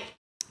then I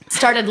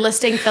started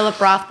listing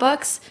Philip Roth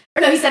books.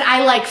 Or no, he said,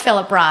 I like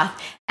Philip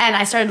Roth. And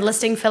I started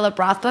listing Philip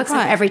Roth books,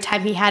 and every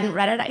time he hadn't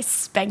read it, I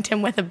spanked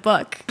him with a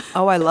book.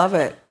 Oh, I love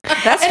it.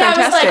 That's and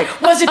fantastic. I was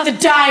like, was it The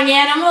Dying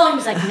Animal? And he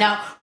was like, no.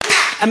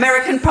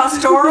 American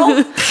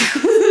Pastoral?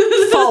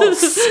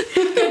 False.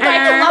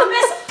 By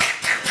Columbus?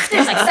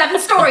 There's like 7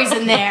 stories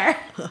in there.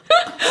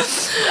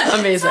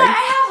 Amazing. So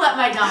I have let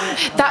my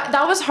dominant.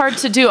 That was hard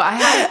to do.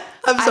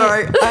 I'm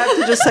sorry. I have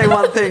to just say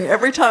one thing.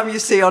 Every time you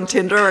see on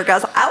Tinder a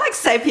guy's, I like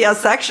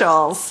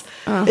sapiosexuals.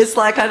 It's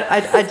like,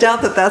 I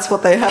doubt that that's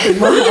what they have in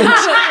mind.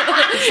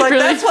 It's like,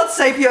 really? That's what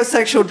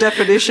sapiosexual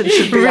definition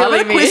should be. Really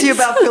I'm going to quiz you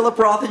about Philip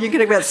Roth and you're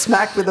going to get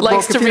smacked with a book.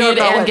 Likes to read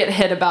and get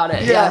hit about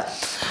it. Yeah.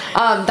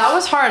 That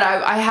was hard.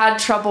 I had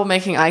trouble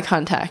making eye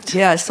contact.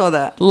 Yeah, I saw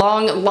that.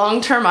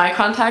 Long-term eye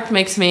contact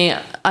makes me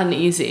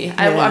uneasy.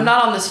 Yeah. I'm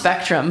not on the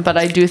spectrum, but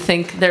I do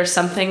think there's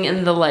something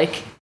in the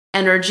like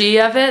energy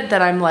of it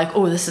that I'm like,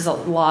 oh, this is a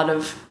lot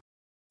of...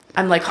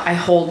 I'm like, I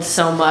hold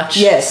so much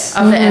of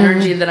the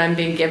energy that I'm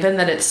being given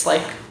that it's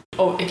like,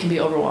 it can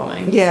be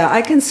overwhelming. Yeah,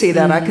 I can see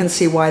that. I can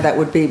see why that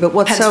would be. But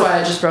Hence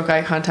why I just broke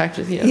eye contact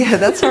with you. Yeah,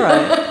 that's all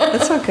right.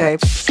 That's okay.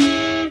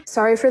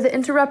 Sorry for the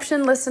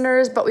interruption,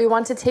 listeners, but we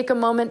want to take a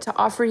moment to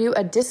offer you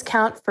a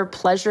discount for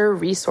pleasure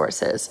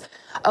resources.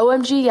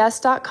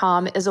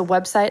 OMGYes.com is a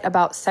website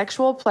about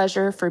sexual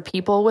pleasure for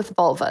people with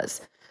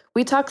vulvas.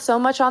 We talk so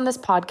much on this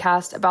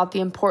podcast about the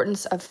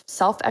importance of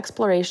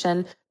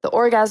self-exploration, the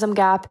orgasm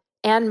gap,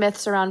 and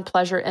myths around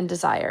pleasure and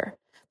desire.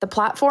 The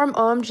platform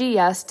OMG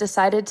Yes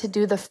decided to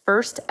do the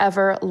first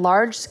ever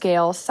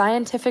large-scale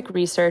scientific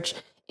research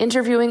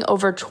interviewing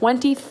over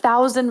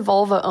 20,000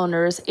 vulva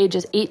owners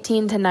ages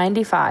 18 to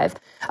 95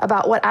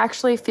 about what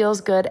actually feels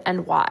good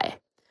and why.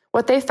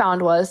 What they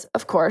found was,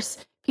 of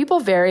course, people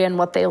vary in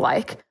what they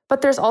like,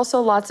 but there's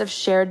also lots of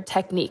shared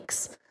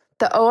techniques.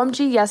 The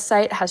OMG Yes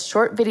site has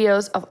short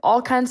videos of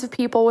all kinds of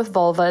people with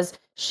vulvas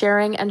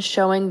sharing and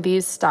showing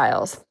these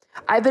styles.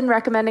 I've been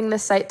recommending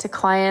this site to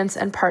clients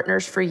and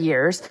partners for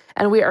years,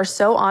 and we are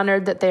so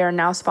honored that they are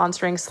now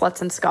sponsoring Sluts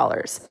and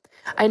Scholars.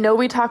 I know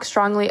we talk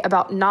strongly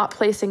about not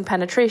placing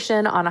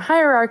penetration on a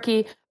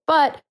hierarchy,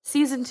 but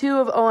Season 2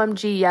 of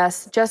OMG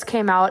Yes just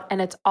came out, and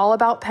it's all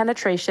about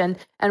penetration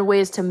and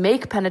ways to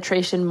make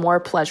penetration more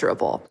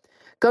pleasurable.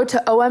 Go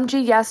to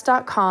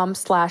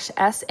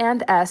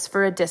omgyes.com/S&S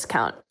for a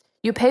discount.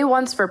 You pay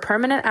once for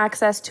permanent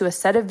access to a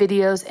set of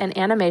videos and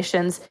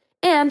animations,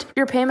 and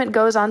your payment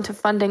goes on to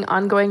funding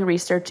ongoing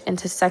research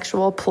into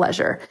sexual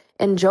pleasure.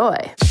 Enjoy.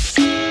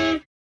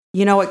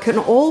 You know, it can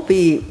all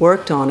be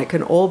worked on. It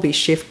can all be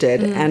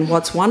shifted. And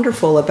what's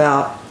wonderful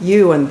about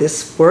you and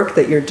this work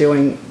that you're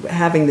doing,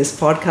 having this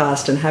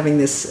podcast and having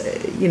this,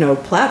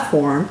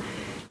 platform,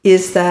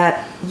 is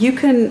that you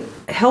can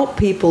help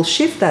people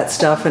shift that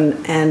stuff.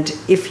 And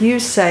if you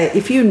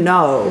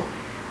know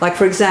Like,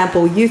 for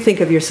example, you think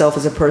of yourself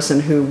as a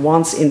person who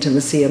wants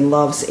intimacy and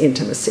loves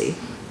intimacy.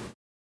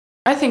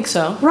 I think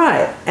so.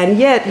 Right. And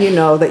yet you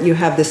know that you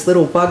have this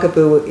little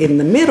bugaboo in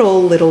the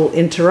middle, little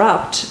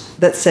interrupt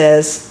that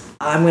says,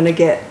 I'm going to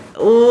get,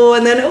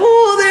 and then,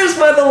 there's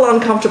my little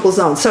uncomfortable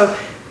zone. So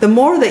the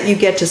more that you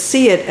get to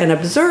see it and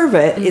observe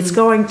it, it's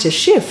going to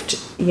shift,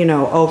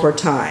 over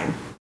time.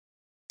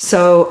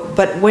 So,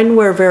 but when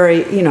we're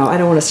very, I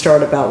don't want to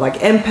start about like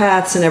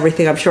empaths and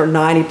everything. I'm sure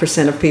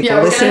 90% of people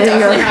listening we're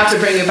going to definitely have to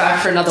bring you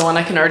back for another one.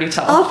 I can already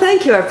tell. Oh,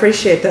 thank you. I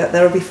appreciate that.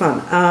 That'll be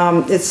fun.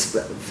 It's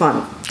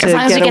fun to as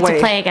long as get we get away to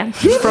play again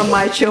from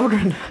my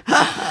children.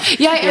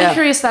 I am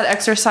curious, that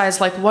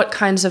exercise, like what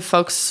kinds of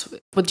folks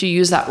would you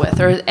use that with,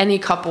 or any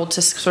couple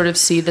to sort of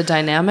see the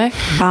dynamic?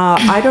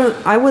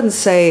 I wouldn't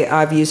say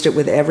I've used it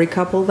with every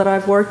couple that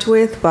I've worked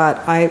with,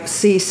 but I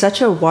see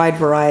such a wide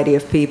variety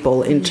of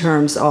people in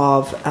terms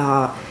of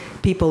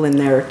people in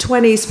their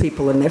 20s,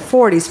 people in their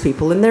 40s,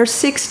 people in their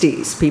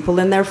 60s, people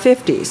in their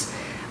 50s.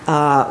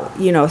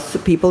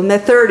 People in their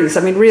 30s.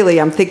 I mean,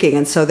 really, I'm thinking,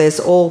 and so there's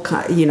all,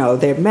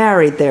 they're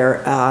married,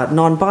 they're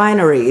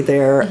non-binary,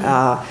 they're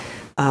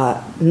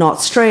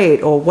not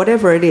straight, or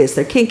whatever it is.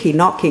 They're kinky,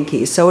 not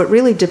kinky. So it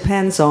really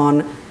depends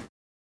on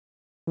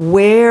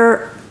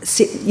where.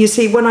 You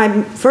see, when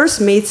I first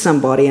meet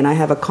somebody and I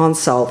have a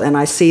consult and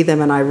I see them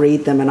and I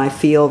read them and I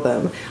feel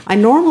them, I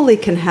normally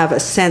can have a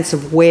sense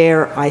of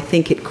where I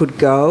think it could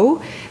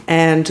go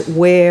and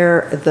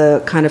where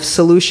the kind of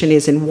solution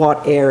is in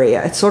what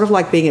area. It's sort of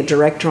like being a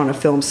director on a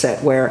film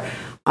set where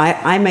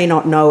I may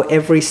not know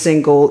every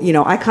single,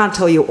 I can't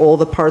tell you all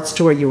the parts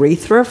to a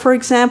urethra, for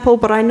example,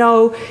 but I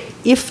know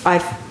if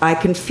I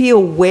can feel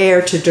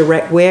where to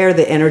direct, where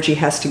the energy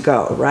has to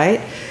go,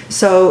 right?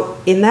 So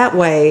in that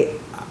way,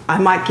 I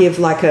might give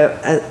like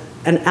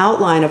an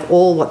outline of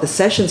all what the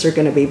sessions are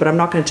going to be, but I'm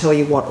not going to tell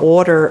you what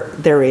order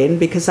they're in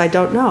because I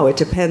don't know. It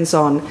depends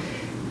on,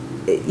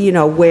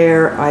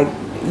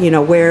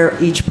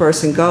 where each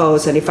person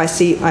goes. And if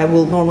I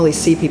will normally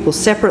see people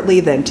separately,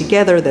 then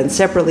together, then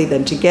separately,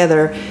 then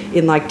together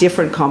in like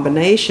different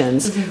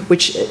combinations,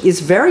 which is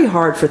very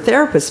hard for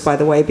therapists, by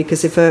the way,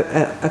 because if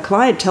a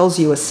client tells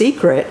you a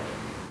secret,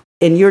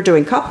 and you're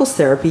doing couples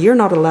therapy, you're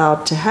not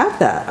allowed to have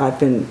that, I've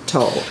been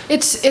told.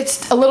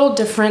 It's a little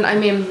different. I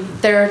mean,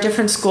 there are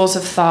different schools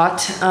of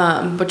thought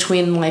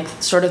between like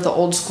sort of the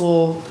old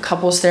school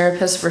couples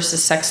therapists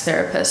versus sex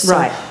therapists. So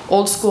right.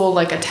 Old school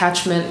like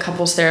attachment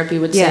couples therapy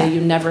would say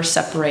you never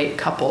separate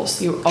couples.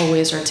 You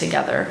always are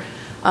together.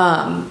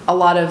 A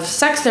lot of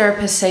sex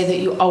therapists say that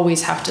you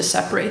always have to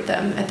separate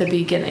them at the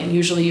beginning.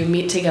 Usually you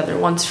meet together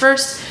once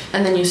first,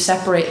 and then you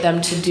separate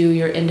them to do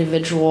your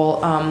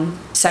individual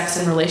sex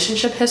and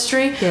relationship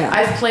history. Yeah.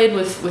 I've played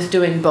with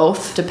doing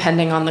both,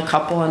 depending on the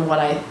couple and what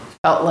I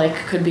felt like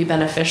could be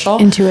beneficial.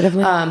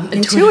 Intuitively.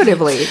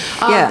 Intuitively.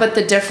 Yeah. But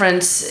the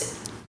difference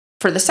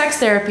for the sex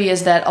therapy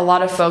is that a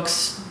lot of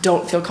folks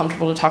don't feel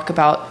comfortable to talk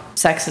about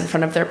sex in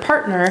front of their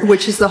partner,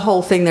 which is the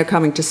whole thing they're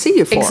coming to see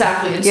you for.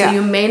 Exactly. And so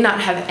you may not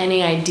have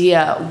any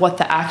idea what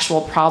the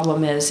actual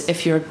problem is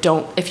if you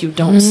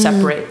don't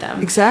separate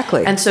them.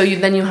 Exactly. And so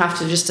then you have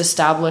to just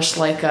establish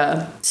like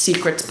a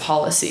secrets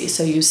policy.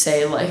 So you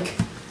say like,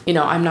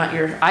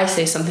 I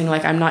say something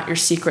like, I'm not your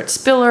secret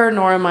spiller,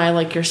 nor am I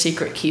like your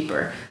secret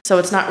keeper. So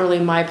it's not really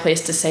my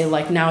place to say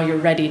like, now you're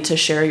ready to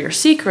share your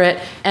secret.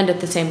 And at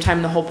the same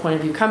time, the whole point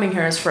of you coming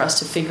here is for us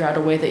to figure out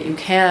a way that you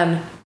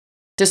can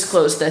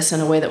disclose this in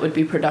a way that would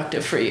be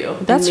productive for you.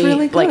 That's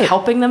really good. Like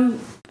helping them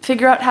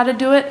figure out how to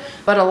do it.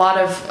 But a lot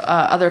of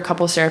other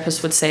couples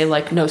therapists would say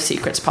like no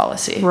secrets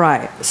policy.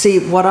 Right. See,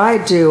 what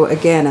I do,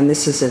 again, and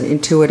this is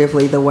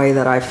intuitively the way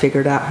that I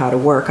figured out how to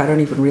work. I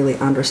don't even really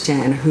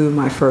understand who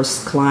my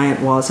first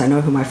client was. I know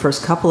who my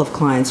first couple of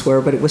clients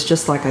were, but it was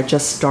just like I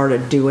just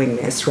started doing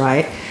this,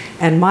 right?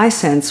 And my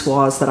sense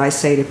was that I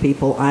say to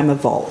people, I'm a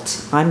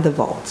vault. I'm the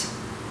vault.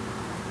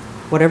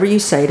 Whatever you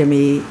say to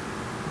me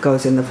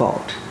goes in the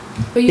vault.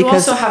 But you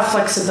also have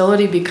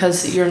flexibility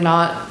because you're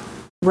not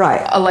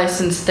a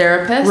licensed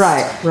therapist.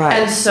 Right.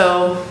 And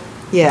so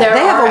they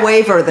have a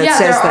waiver that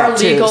says that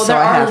too. There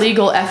are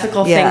legal,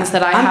 ethical things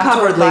that I have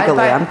to abide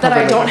by that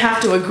I don't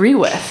have to agree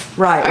with.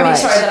 Right.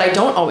 That I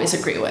don't always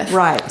agree with.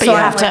 Right. But you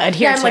have to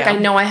adhere to. I'm like, I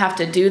know I have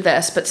to do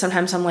this, but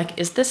sometimes I'm like,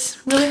 is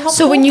this really helpful?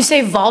 So when you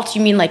say vault,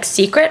 you mean like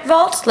secret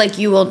vault? Like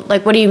you will,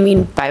 like what do you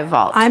mean by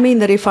vault? I mean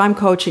that if I'm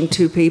coaching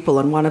two people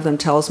and one of them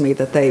tells me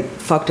that they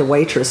fucked a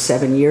waitress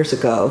 7 years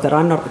ago, that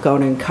I'm not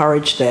going to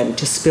encourage them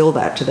to spill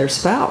that to their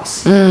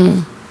spouse.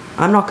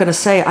 I'm not going to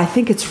say, I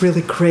think it's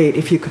really great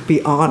if you could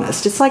be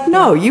honest. It's like,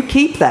 no, you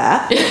keep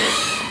that.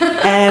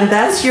 And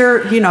that's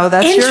your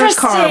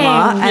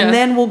karma. And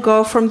then we'll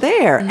go from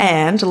there.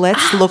 And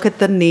let's look at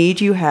the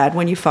need you had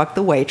when you fucked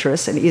the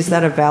waitress. And is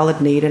that a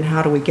valid need? And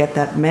how do we get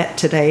that met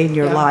today in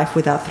your life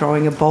without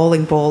throwing a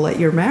bowling ball at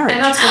your marriage?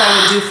 And that's what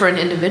I would do for an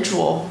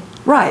individual.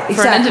 Right,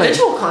 exactly. For an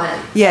individual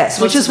client. Yes,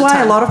 which is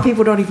why a lot of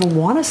people don't even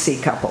want to see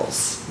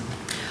couples.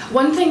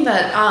 One thing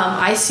that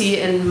I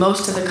see in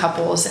most of the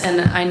couples,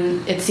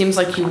 and it seems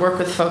like you work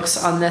with folks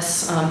on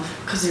this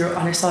because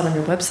I saw it on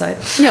your website.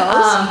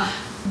 Yes.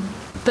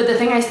 But the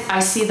thing I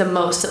see the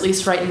most, at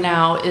least right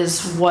now,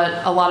 is what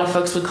a lot of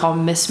folks would call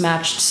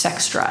mismatched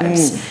sex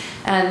drives.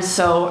 And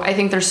so I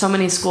think there's so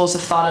many schools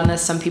of thought on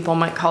this. Some people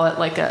might call it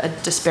like a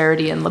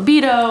disparity in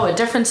libido, a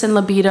difference in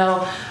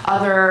libido.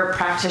 Other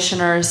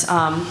practitioners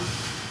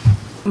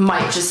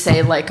might just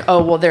say like,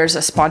 oh, well, there's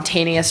a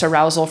spontaneous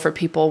arousal for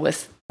people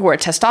who are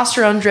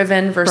testosterone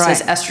driven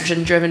versus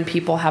estrogen driven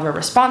people have a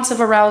responsive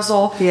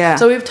arousal. Yeah.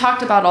 So we've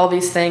talked about all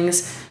these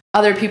things.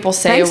 Other people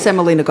say... Thanks,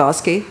 Emily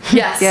Nagoski.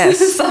 Yes. Yes.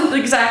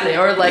 Exactly.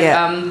 Or like,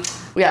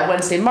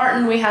 Wednesday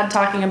Martin, we had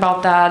talking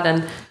about that.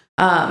 And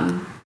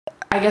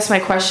I guess my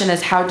question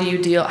is, how do you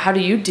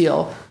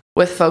deal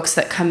with folks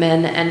that come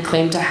in and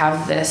claim to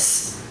have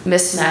this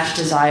mismatched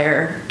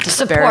desire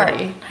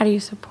disparity? Support. How do you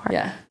support?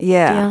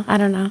 Yeah. I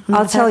don't know.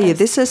 I'll tell you,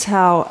 this is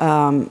how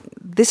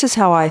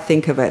I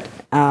think of it.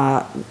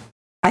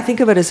 I think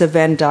of it as a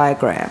Venn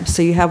diagram.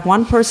 So you have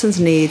one person's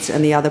needs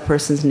and the other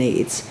person's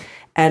needs.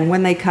 And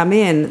when they come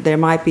in, there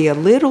might be a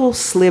little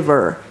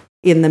sliver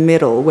in the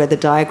middle where the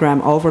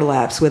diagram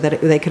overlaps, where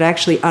they could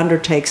actually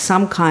undertake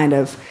some kind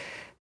of,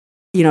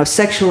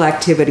 sexual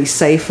activity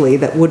safely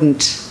that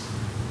wouldn't,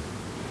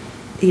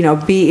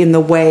 be in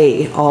the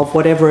way of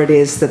whatever it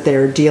is that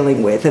they're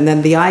dealing with. And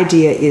then the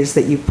idea is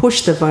that you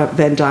push the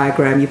Venn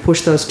diagram, you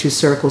push those two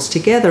circles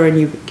together, and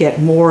you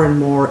get more and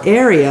more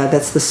area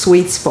that's the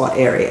sweet spot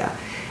area.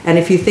 And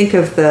if you think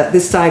of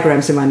this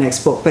diagram's in my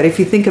next book, but if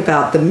you think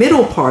about the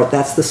middle part,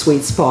 that's the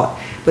sweet spot.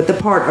 But the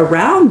part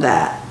around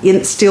that,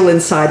 still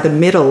inside the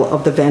middle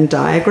of the Venn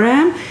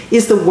diagram,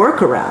 is the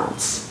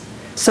workarounds.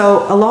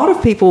 So a lot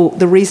of people,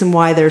 the reason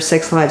why their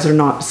sex lives are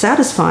not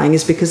satisfying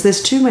is because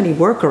there's too many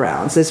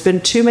workarounds. There's been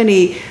too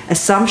many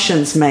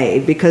assumptions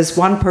made because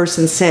one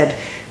person said,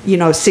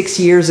 6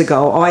 years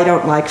ago, oh, I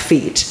don't like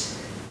feet.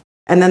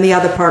 And then the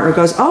other partner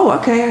goes, oh,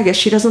 okay, I guess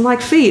she doesn't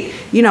like feet,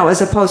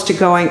 as opposed to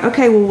going,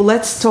 okay, well,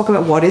 let's talk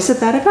about what is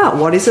it that about?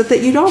 What is it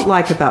that you don't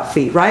like about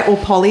feet, right? Or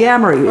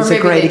polyamory is a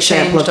great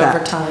example of that.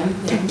 Over time.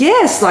 Yeah.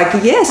 Yes, like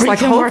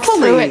hopefully. Work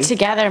through it hopefully.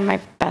 together.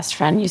 My best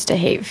friend used to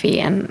hate feet,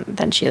 and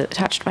then she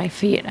touched my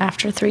feet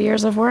after 3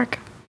 years of work.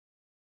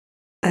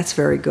 That's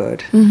very good.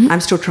 Mm-hmm. I'm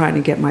still trying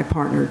to get my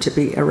partner to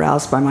be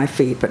aroused by my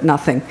feet, but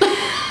nothing.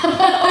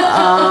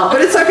 But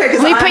it's okay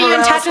because we put you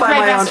in touch with my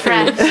best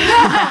friend.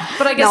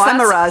 But I guess I'm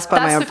aroused by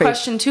my own feet. That's the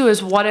question too: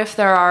 is what if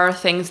there are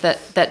things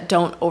that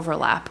don't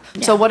overlap?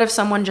 Yeah. So what if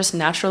someone just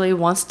naturally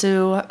wants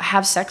to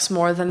have sex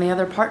more than the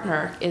other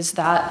partner? Is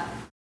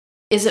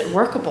it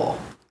workable?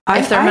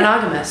 If they're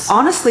monogamous.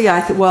 Honestly,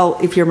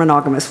 if you're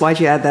monogamous, why'd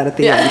you add that at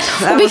the end?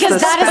 Because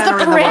that is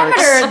the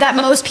parameter that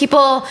most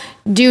people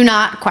do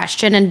not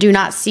question and do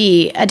not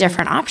see a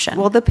different option.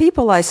 Well, the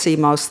people I see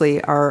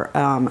mostly are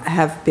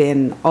have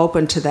been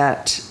open to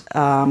that.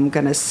 I'm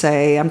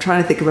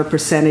trying to think of a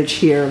percentage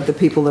here of the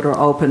people that are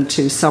open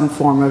to some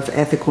form of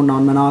ethical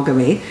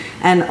non-monogamy.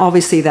 And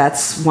obviously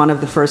that's one of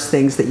the first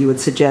things that you would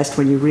suggest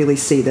when you really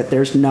see that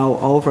there's no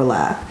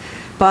overlap.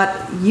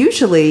 But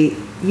usually,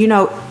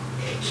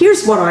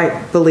 here's what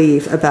I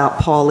believe about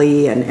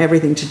poly and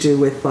everything to do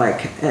with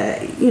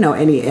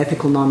any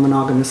ethical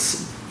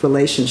non-monogamous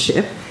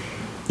relationship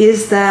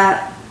is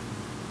that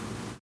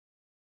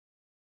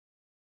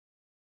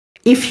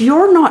if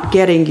you're not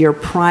getting your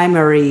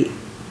primary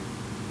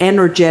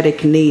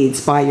energetic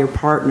needs by your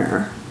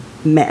partner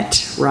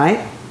met, right?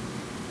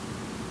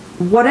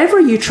 Whatever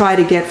you try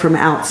to get from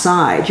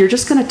outside, you're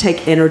just going to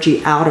take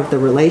energy out of the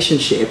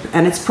relationship,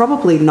 and it's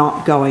probably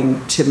not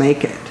going to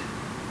make it.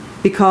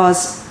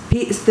 Because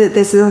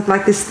there's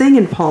like this thing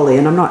in poly,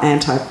 and I'm not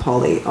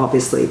anti-poly,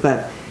 obviously,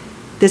 but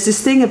there's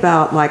this thing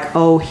about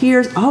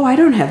I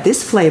don't have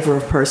this flavor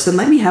of person.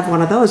 Let me have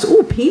one of those.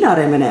 Ooh, peanut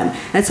M&M. And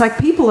it's like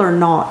people are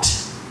not,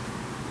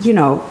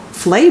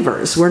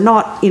 flavors. We're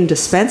not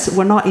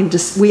indispensable.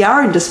 We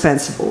are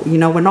indispensable.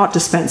 We're not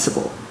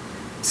dispensable.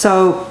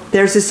 So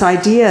there's this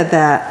idea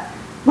that,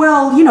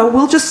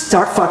 we'll just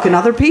start fucking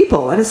other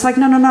people. And it's like,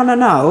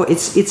 no.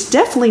 It's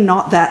definitely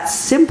not that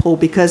simple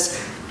because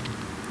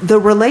the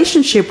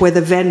relationship where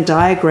the Venn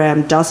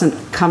diagram doesn't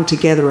come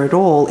together at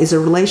all is a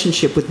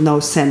relationship with no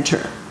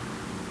center.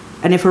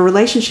 And if a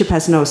relationship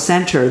has no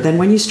center, then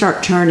when you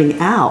start turning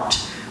out,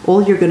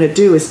 all you're going to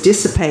do is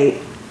dissipate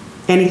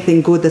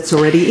anything good that's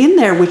already in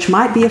there, which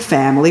might be a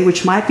family,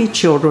 which might be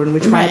children,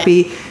 which might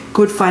be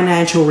good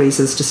financial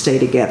reasons to stay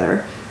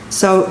together.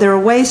 So there are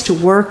ways to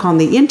work on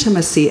the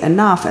intimacy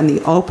enough and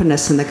the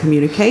openness and the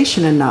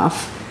communication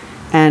enough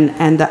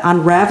and the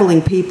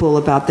unraveling people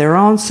about their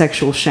own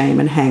sexual shame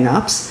and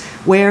hang-ups,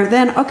 where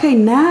then,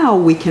 now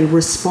we can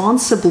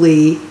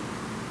responsibly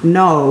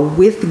know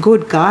with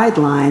good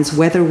guidelines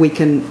whether we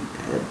can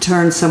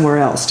turn somewhere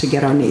else to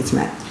get our needs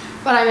met.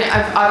 But I mean,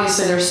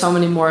 obviously there's so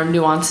many more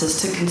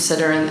nuances to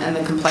consider and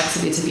the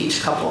complexities of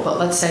each couple. But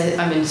let's say,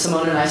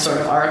 Simone and I sort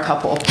of are a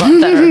couple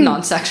that are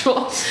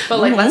non-sexual. But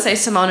let's say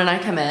Simone and I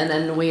come in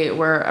and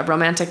we're a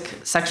romantic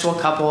sexual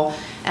couple,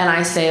 and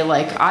I say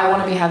I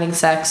want to be having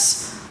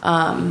sex,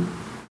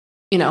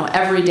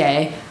 every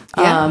day.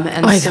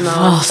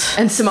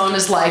 And Simone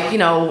is like,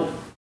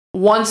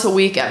 once a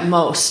week at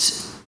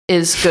most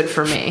is good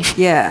for me.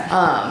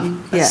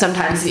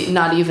 Sometimes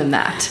not even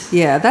that.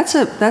 Yeah, that's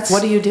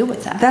what do you do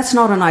with that? That's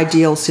not an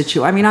ideal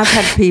situation. I mean, I've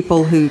had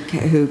people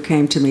who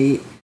came to me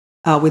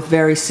with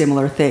very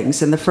similar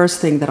things, and the first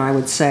thing that I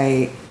would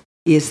say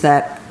is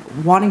that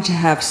wanting to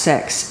have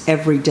sex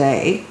every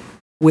day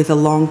with a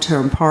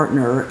long-term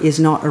partner is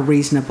not a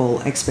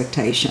reasonable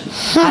expectation.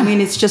 I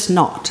mean, it's just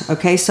not,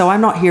 okay? So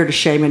I'm not here to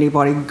shame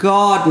anybody,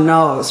 God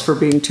knows, for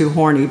being too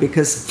horny,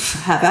 because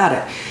have at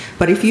it.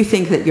 But if you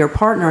think that your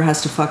partner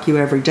has to fuck you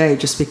every day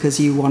just because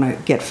you want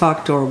to get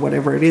fucked or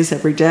whatever it is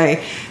every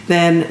day,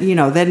 then,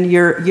 then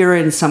you're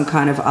in some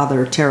kind of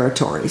other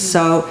territory.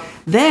 So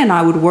then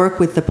I would work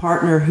with the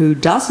partner who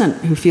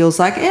feels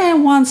like,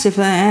 once if,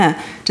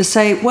 to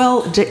say,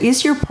 well,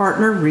 is your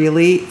partner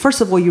really,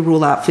 first of all, you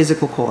rule out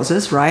physical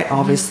causes, right?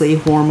 Obviously,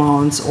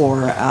 hormones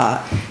or,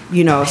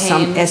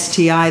 some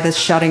STI that's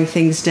shutting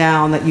things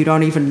down that you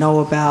don't even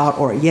know about,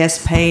 or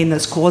pain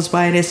that's caused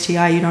by an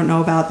STI you don't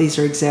know about. These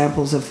are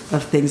examples of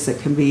things that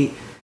can be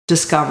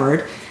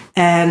discovered.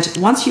 And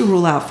once you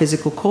rule out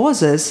physical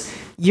causes,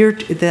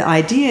 the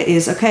idea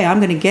is, okay, I'm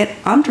going to get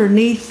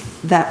underneath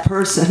that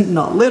person,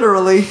 not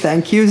literally,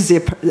 thank you,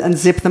 zip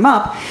them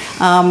up.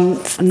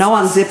 No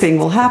unzipping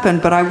will happen,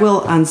 but I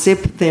will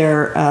unzip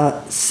their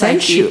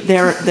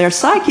their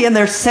psyche and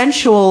their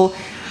sensual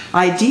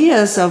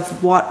ideas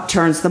of what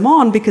turns them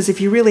on, because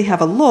if you really have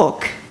a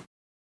look,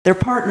 their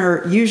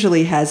partner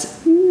usually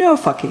has no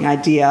fucking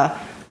idea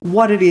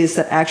what it is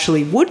that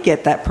actually would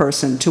get that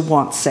person to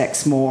want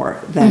sex more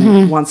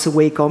than once a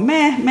week, or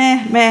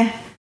meh.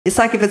 It's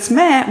like, if it's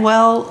meh,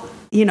 well,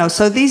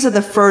 so these are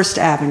the first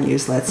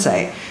avenues, let's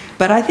say.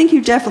 But I think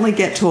you definitely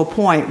get to a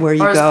point where you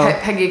go... Or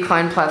as Peggy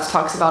Kleinplatz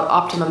talks about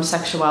optimum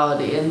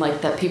sexuality, and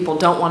like that people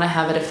don't want to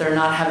have it if they're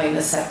not having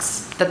the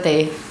sex that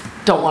they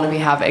don't want to be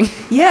having.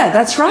 Yeah,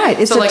 that's right.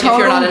 It's so like if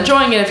you're not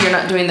enjoying it, if you're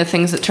not doing the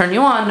things that turn you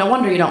on, no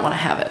wonder you don't want to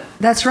have it.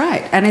 That's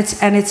right. And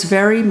it's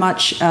very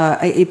much,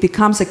 it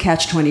becomes a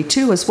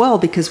catch-22 as well,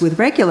 because with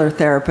regular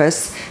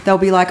therapists, they'll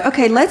be like,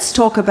 okay, let's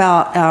talk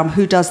about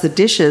who does the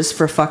dishes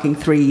for fucking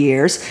 3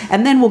 years,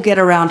 and then we'll get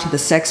around to the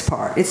sex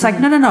part. It's like,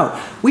 no.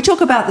 We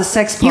talk about the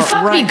sex part. You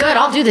fuck me good,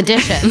 I'll do the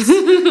dishes.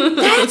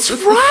 That's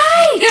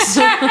right.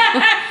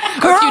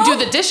 Girl, if you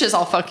do the dishes,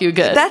 I'll fuck you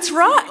good. That's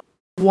right.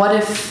 What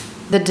if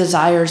the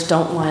desires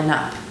don't line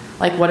up?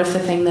 Like, what if the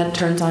thing that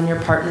turns on your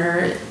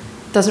partner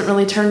doesn't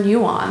really turn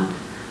you on?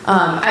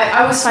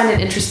 I always find it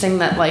interesting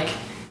that, like,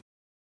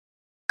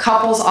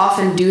 couples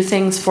often do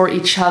things for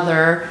each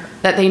other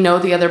that they know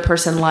the other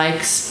person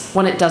likes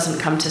when it doesn't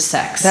come to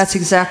sex. That's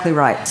exactly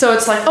right. So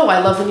it's like, I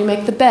love when you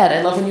make the bed.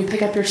 I love when you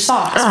pick up your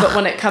socks. But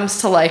when it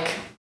comes to, like...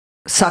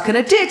 sucking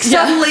a dick,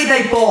 suddenly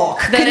they balk.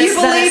 Can you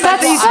believe that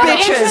these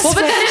bitches? Well,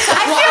 but I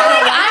feel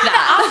like I'm the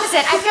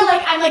opposite. I feel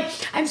like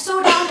I'm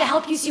so down to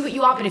help you see what you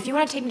want, but if you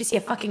want to take me to see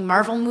a fucking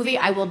Marvel movie,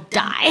 I will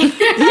die.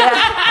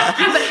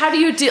 Yeah. But how do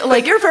you deal?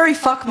 Like, you're very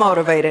fuck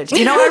motivated.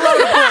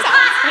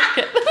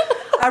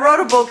 I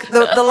wrote a book.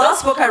 The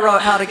last book I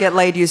wrote, How to Get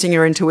Laid Using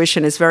Your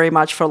Intuition, is very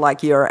much for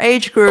like your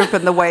age group,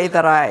 and the way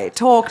that I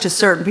talk to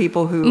certain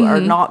people who are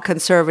not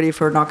conservative,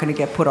 who are not going to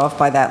get put off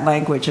by that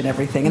language and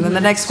everything. And then the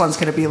next one's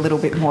going to be a little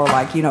bit more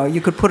like, you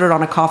could put it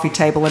on a coffee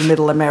table in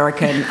Middle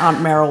America and Aunt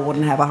Meryl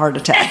wouldn't have a heart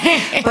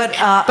attack. But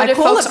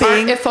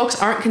if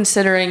folks aren't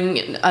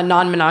considering a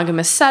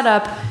non-monogamous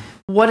setup,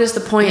 what is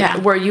the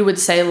point where you would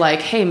say,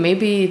 like, hey,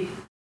 maybe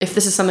if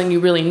this is something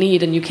you really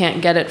need and you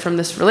can't get it from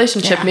this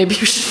relationship, maybe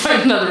you should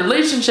find another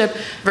relationship,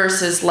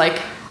 versus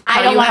like,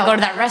 I don't want to go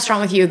to that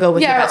restaurant with you, go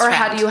with your best friend.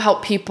 How do you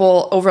help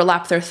people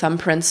overlap their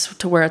thumbprints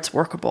to where it's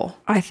workable?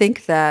 I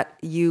think that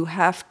you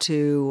have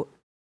to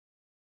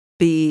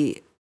be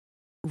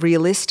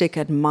realistic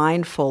and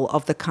mindful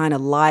of the kind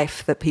of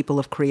life that people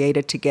have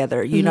created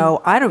together.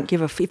 I don't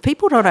give if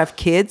people don't have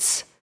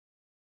kids,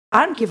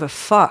 I don't give a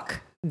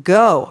fuck.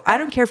 Go. I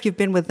don't care if you've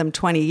been with them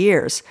 20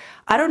 years.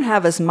 I don't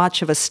have as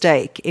much of a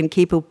stake in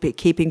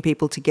keeping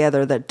people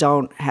together that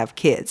don't have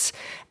kids.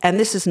 And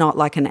this is not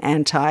like an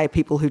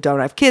anti-people who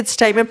don't have kids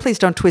statement. Please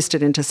don't twist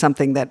it into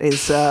something that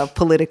is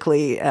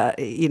politically,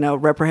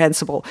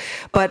 reprehensible.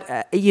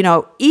 But,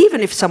 even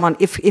if someone,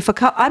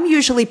 I'm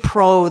usually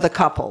pro the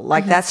couple.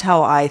 Like, that's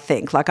how I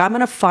think. Like, I'm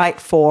going to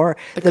fight for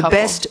the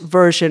best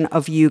version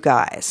of you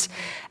guys.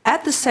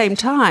 At the same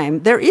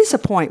time, there is a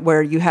point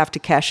where you have to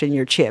cash in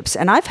your chips.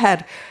 And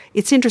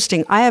it's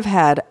interesting, I have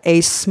had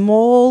a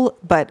small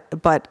but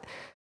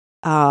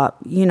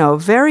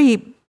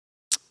very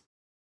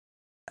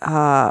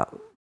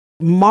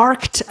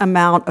marked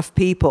amount of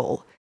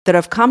people that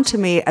have come to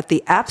me at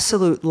the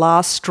absolute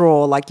last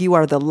straw, like you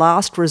are the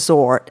last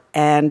resort,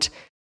 and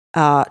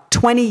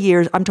 20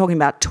 years, I'm talking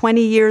about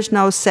 20 years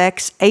no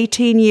sex,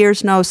 18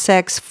 years no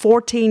sex,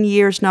 14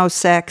 years no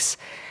sex,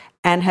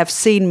 and have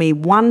seen me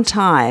one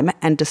time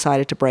and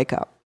decided to break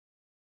up.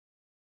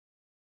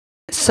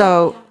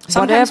 So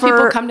sometimes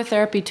people come to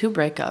therapy to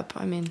break up.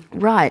 I mean,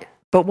 right.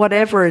 But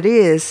whatever it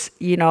is,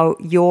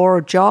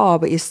 your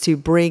job is to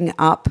bring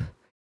up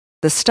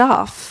the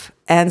stuff.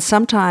 And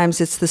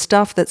sometimes it's the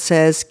stuff that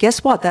says,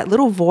 guess what? That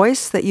little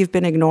voice that you've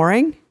been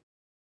ignoring,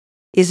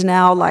 is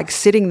now like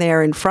sitting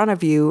there in front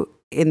of you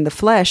in the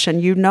flesh,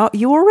 and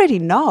you already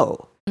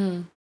know.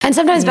 And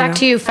sometimes back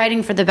to you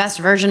fighting for the best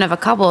version of a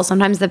couple.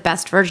 Sometimes the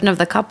best version of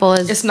the couple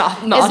is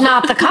not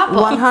the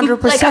couple.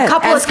 100%. Like a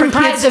couple And is for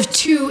comprised kids- of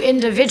two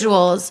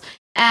individuals.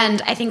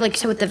 And I think like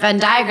so with the Venn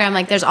diagram,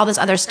 like there's all this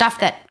other stuff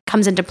that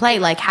comes into play,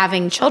 like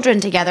having children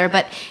together.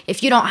 But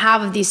if you don't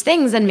have these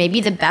things, then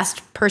maybe the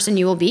best person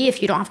you will be,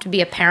 if you don't have to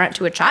be a parent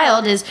to a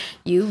child, is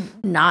you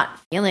not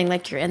feeling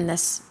like you're in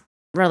this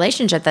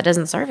relationship that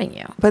isn't serving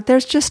you. But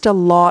there's just a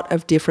lot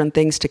of different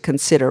things to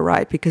consider,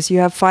 right? Because you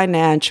have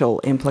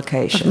financial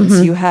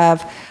implications. You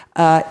have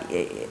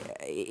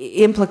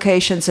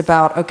implications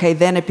about, okay,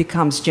 then it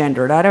becomes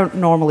gendered. I don't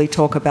normally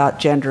talk about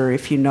gender,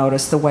 if you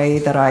notice the way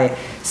that I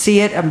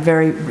see it.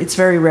 It's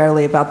very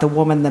rarely about the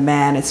woman, the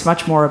man. It's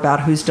much more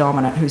about who's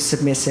dominant, who's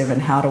submissive,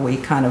 and how do we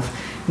kind of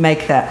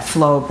make that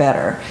flow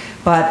better.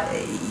 But,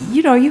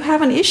 you know, you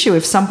have an issue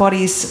if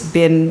somebody's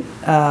been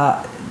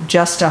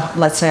just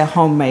let's say a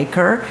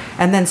homemaker,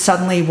 and then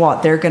suddenly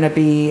they're going to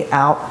be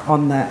out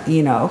on the,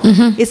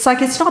 it's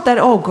like, it's not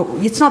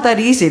that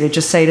easy to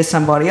just say to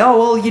somebody,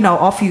 oh, well,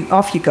 off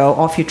you go,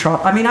 off you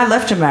trot. I mean, I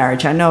left a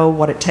marriage. I know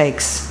what it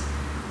takes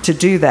to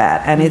do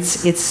that. And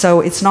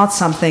it's not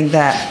something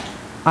that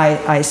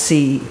I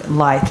see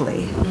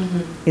lightly,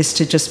 is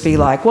to just be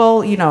like,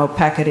 well,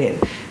 pack it in.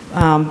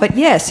 But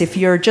yes, if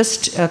you're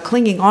just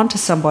clinging on to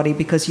somebody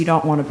because you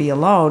don't want to be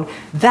alone,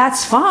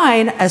 that's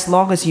fine, as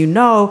long as you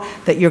know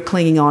that you're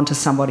clinging on to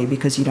somebody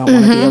because you don't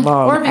want to be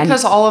alone. Or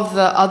because all of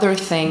the other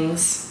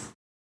things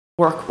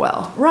work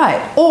well.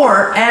 Right.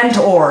 Or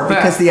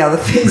because the other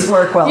things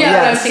work well. Yeah,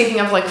 yes. I was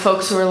thinking of like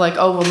folks who are like,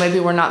 oh, well, maybe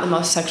we're not the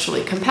most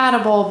sexually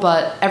compatible,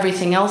 but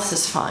everything else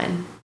is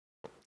fine.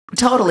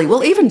 Totally.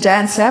 Well, even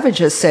Dan Savage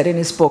has said in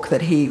his book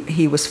that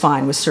he was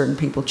fine with certain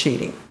people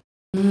cheating.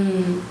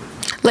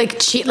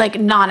 Like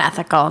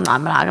non-ethical,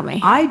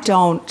 non-monogamy. I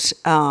don't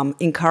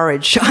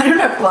encourage. I don't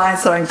have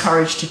clients that I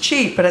encourage to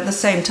cheat, but at the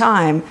same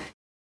time,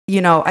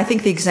 I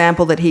think the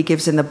example that he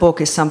gives in the book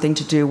is something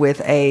to do with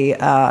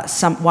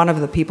one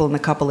of the people in the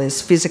couple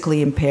is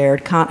physically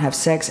impaired, can't have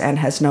sex, and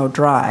has no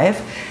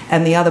drive,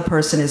 and the other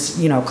person is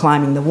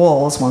climbing the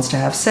walls, wants to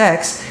have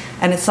sex.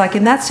 And it's like,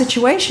 in that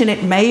situation,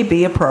 it may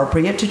be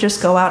appropriate to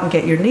just go out and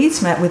get your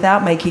needs met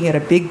without making it a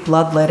big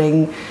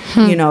bloodletting,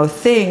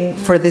 thing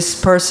for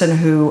this person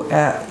who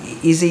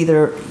is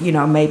either,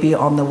 maybe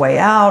on the way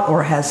out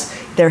or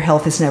their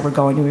health is never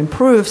going to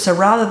improve. So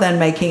rather than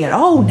making it,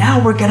 oh,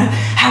 now we're going to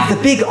have the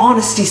big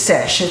honesty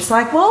sesh, it's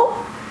like,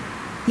 well,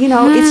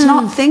 it's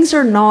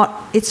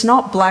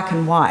not black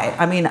and white.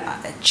 I mean,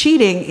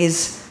 cheating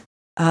is,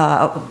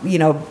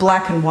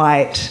 black and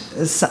white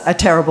is a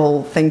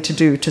terrible thing to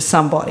do to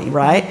somebody,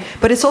 right?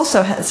 But it's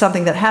also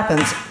something that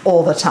happens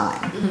all the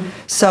time.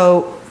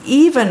 So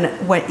even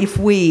if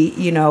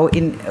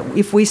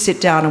we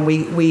sit down and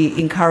we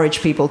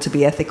encourage people to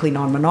be ethically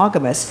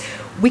non-monogamous,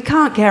 we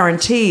can't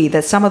guarantee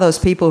that some of those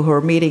people who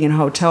are meeting in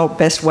hotel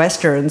Best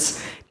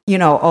Westerns,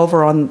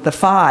 over on the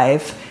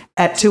 5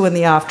 at 2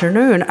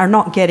 p.m. are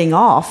not getting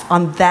off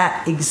on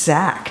that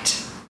exact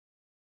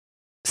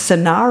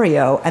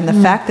scenario, and the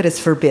fact that it's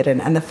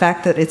forbidden, and the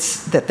fact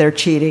that they're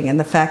cheating, and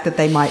the fact that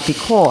they might be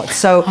caught.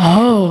 So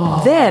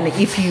then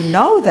if you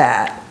know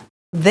that,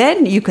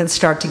 then you can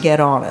start to get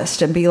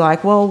honest and be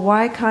like, well,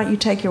 why can't you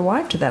take your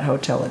wife to that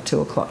hotel at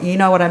 2 p.m? You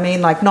know what I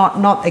mean? Like,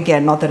 not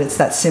that it's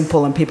that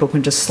simple and people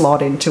can just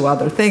slot into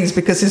other things,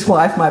 because his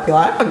wife might be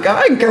like,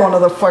 I can go on to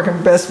the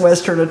fucking Best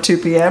Western at 2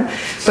 p.m.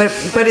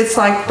 But it's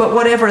like, but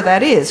whatever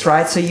that is,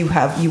 right? So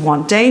you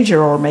want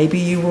danger, or maybe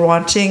you're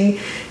wanting,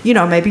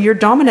 maybe you're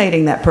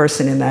dominating that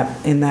person in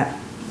that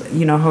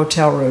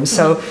hotel room.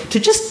 So to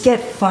just get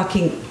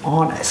fucking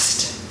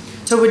honest.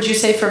 So would you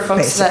say for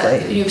folks Basically.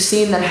 that you've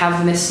seen that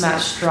have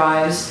mismatched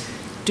drives,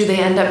 do they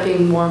end up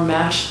being more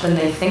matched than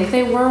they think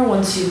they were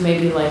once you've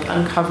maybe like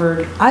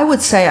uncovered? I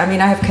would say, I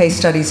have case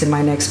studies in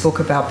my next book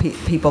about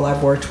people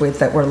I've worked with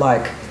that were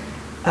like,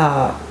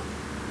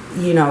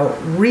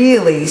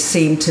 really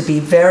seemed to be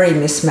very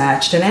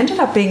mismatched, and ended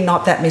up being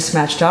not that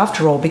mismatched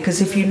after all.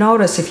 Because if you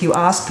notice, if you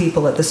ask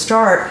people at the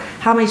start,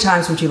 how many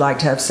times would you like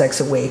to have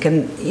sex a week?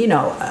 And,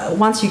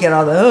 once you get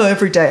all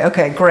every day,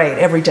 okay, great,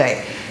 every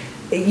day.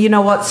 You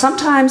know what?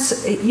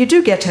 Sometimes you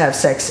do get to have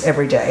sex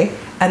every day,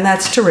 and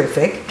that's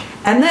terrific.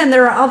 And then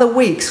there are other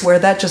weeks where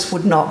that just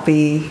would not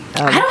be.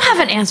 I don't have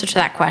an answer to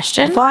that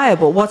question.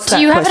 Viable. What's that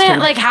question? Do you have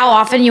how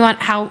often do you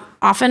want to have sex?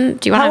 How often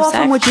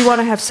would you want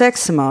to have sex,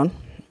 Simone?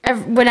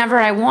 Whenever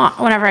I want,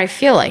 whenever I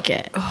feel like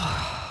it.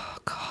 Oh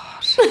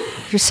God,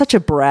 you're such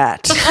a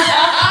brat. No,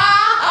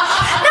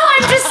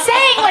 I'm just saying.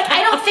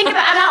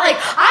 I'm not like,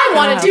 I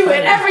want to do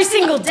it every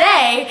single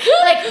day.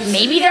 Like,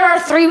 maybe there are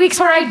 3 weeks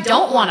where I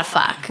don't want to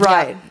fuck.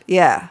 Right,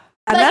 yeah.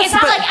 And like, it's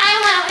not like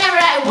I want whenever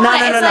I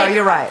want. No,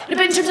 you're right. But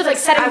in terms of like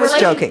setting I was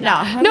joking.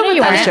 No, but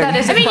you weren't. that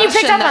is I mean, you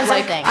picked up on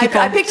something.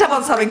 I picked up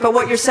on something, but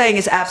what you're saying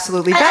is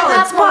absolutely valid. And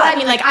that's what I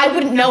mean. Like, I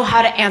wouldn't know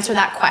how to answer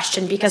that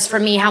question, because for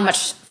me, how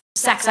much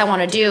sex I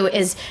want to do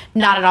is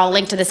not at all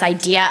linked to this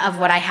idea of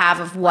what I have,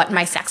 of what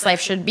my sex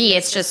life should be.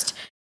 It's just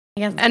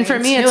And for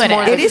me, it's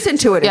more. It is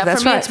intuitive. Yeah,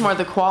 that's for me, right. it's more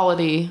the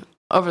quality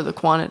over the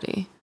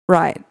quantity.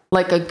 Right.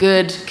 Like a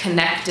good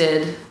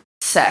connected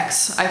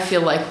sex, I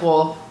feel like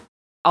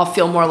I'll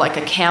feel more like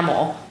a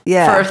camel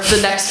for the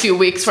next few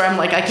weeks where I'm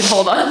like, I can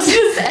hold on to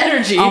this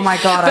energy. Oh my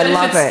God, I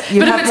love it.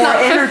 You have more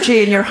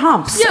energy in your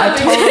humps. Yeah, I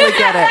totally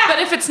get it. But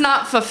if it's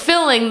not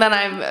fulfilling,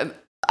 then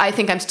I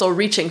think I'm still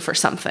reaching for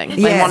something.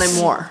 Like wanting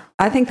more.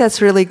 I think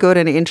that's really good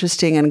and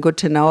interesting and good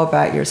to know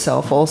about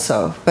yourself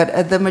also.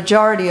 But the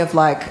majority of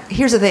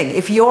here's the thing.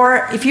 If you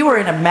were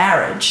in a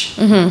marriage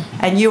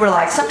and you were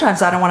like,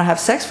 sometimes I don't want to have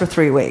sex for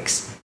 3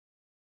 weeks,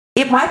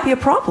 it might be a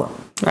problem.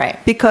 Right.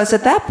 Because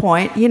at that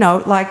point,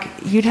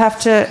 you'd have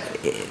to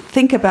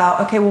think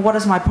about, okay, well, what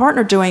is my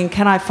partner doing?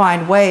 Can I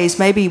find ways?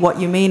 Maybe what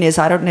you mean is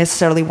I don't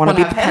necessarily want to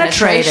be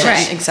penetrated.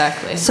 Right,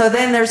 exactly. So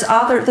then there's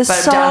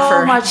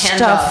so much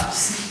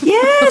stuff.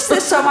 Yes,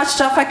 there's so much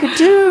stuff I could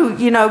do.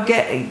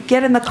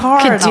 Get in the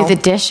car. Could do the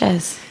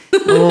dishes.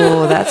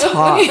 Oh, that's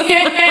hot.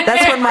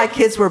 That's when my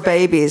kids were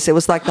babies. It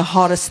was like the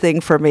hottest thing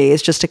for me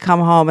is just to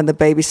come home and the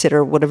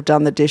babysitter would have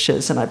done the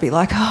dishes and I'd be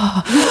like,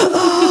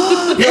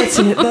 that's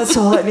it. That's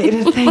all I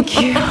needed.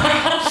 Thank you.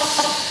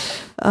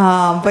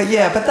 But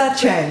that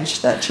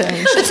changed. But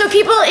so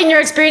people in your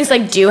experience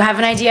do have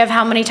an idea of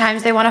how many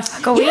times they want to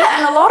fuck a week? Yeah,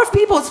 and a lot of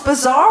people, it's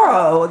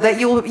bizarro that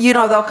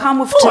they'll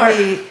come to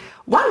me.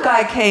 One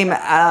guy came,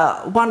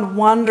 one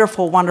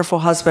wonderful, wonderful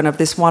husband of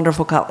this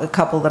wonderful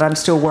couple that I'm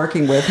still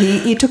working with.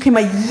 He took him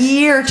a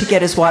year to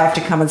get his wife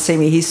to come and see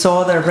me. He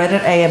saw the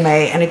Reddit AMA,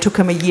 and it took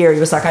him a year. He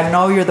was like, I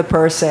know you're the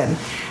person.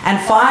 And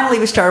finally,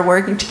 we started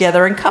working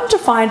together, and come to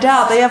find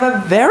out, they have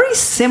a very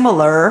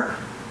similar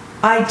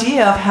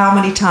idea of how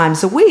many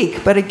times a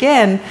week. But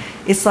again,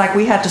 it's like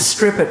we had to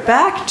strip it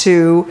back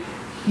to,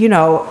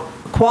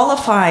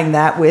 qualifying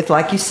that with,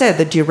 like you said,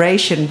 the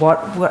duration,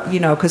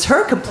 because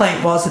her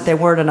complaint was that there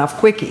weren't enough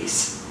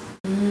quickies.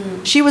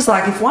 She was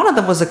like, if one of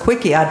them was a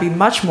quickie, I'd be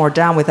much more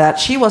down with that.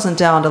 She wasn't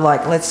down to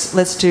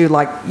let's do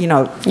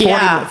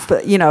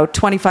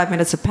 25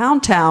 minutes of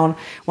Pound Town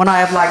when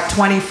I have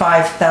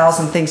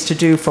 25,000 things to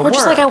do for work. Or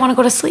just I want to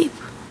go to sleep.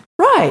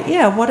 Right,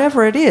 yeah,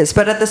 whatever it is.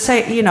 But at the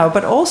same,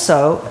 but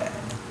also,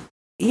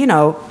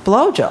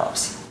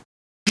 blowjobs.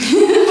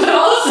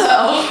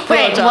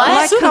 Wait,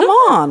 what? Come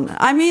on.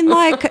 I mean,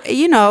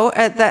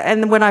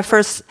 and when I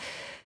first,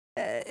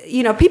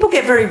 people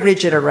get very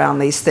rigid around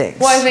these things.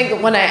 Well, I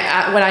think when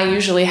I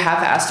usually have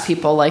asked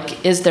people,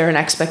 is there an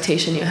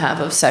expectation you have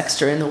of sex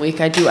during the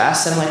week? I do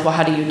ask them, well,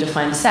 how do you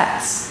define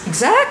sex?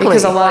 Exactly.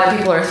 Because a lot of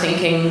people are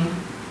thinking,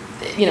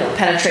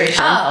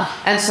 penetration. Oh.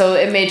 And so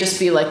it may just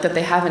be that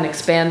they haven't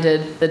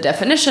expanded the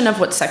definition of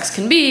what sex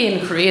can be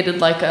and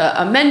created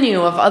a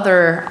menu of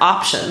other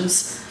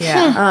options.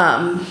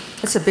 Yeah.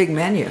 It's a big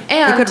menu.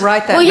 And, you could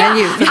write that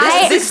menu for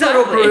this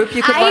little group.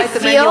 You could write the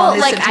menu on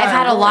this I feel like I've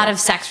had a lot board. of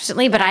sex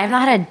recently, but I have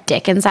not had a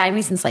dick inside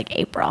me since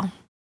April.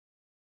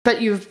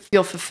 But you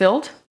feel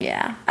fulfilled?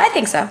 Yeah, I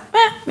think so.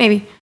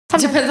 Maybe.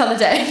 Depends on the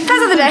day. Depends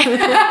on the day.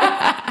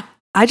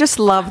 I just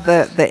love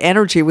the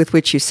energy with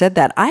which you said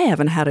that. I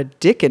haven't had a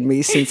dick in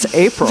me since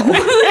April.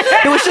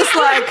 It was just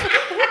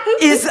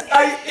is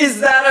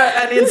that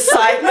an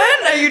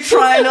incitement? Are you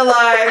trying to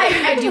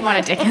I do want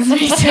a dick in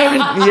me too.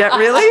 Yeah,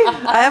 really?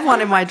 I have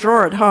one in my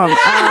drawer at home.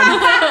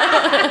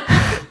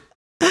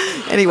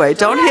 Anyway,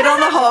 don't hit on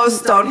the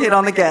host, don't hit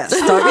on the guest.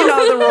 Don't you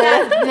know the rule?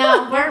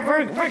 No,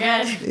 we're good.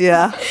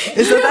 Yeah.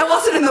 that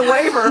wasn't in the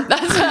waiver.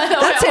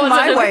 That's in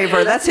my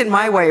waiver. That's in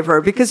my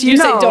waiver because you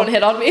know. say don't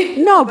hit on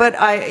me. No, but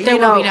There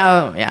will be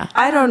no, yeah.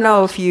 I don't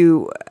know if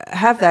you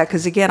have that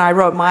because again, I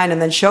wrote mine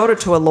and then showed it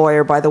to a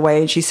lawyer, by the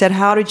way, and she said,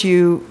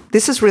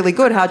 this is really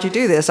good. How'd you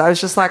do this? I was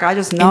just like, I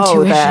just know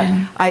Intuition.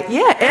 that.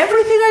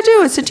 Everything I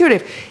do, it's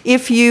intuitive.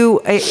 If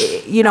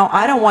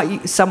I don't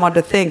want someone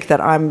to think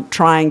that I'm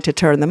trying to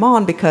turn them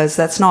on because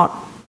that's not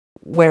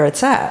where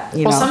it's at.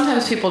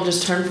 Sometimes people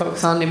just turn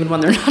folks on even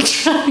when they're not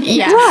trying.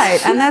 Yeah.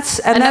 Right, and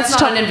that's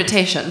not an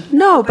invitation.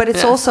 No, but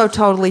it's also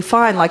totally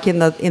fine. Like in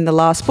the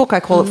last book, I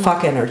call it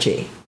fuck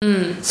energy.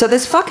 So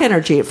this fuck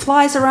energy, it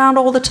flies around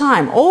all the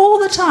time,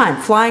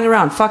 flying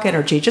around, fuck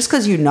energy. Just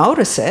because you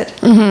notice it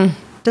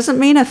doesn't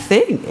mean a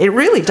thing. It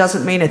really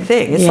doesn't mean a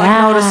thing. It's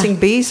like noticing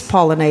bees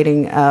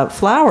pollinating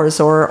flowers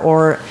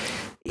or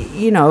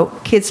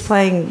kids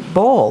playing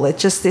ball.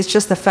 It's just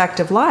the fact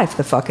of life,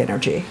 the fuck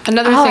energy.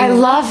 I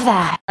love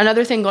that.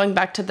 Another thing, going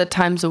back to the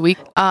times a week,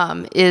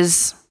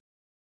 is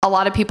a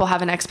lot of people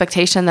have an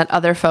expectation that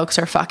other folks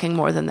are fucking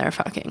more than they're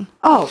fucking.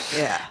 Oh,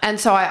 yeah. And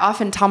so I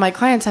often tell my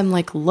clients, I'm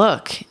like,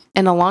 look,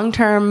 in a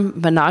long-term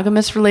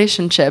monogamous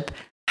relationship,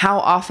 how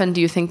often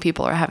do you think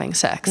people are having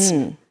sex?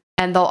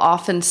 And they'll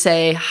often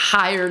say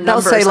higher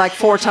numbers. They'll say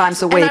 4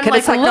 times a week. And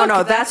it's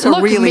no, that's a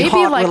really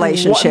hot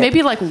relationship.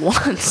 Maybe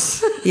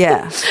once.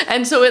 Yeah.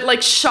 And so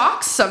it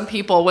shocks some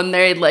people when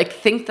they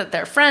think that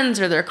their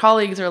friends or their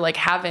colleagues are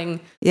having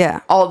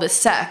all this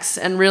sex,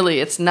 and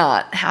really it's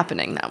not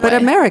happening that way. But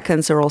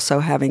Americans are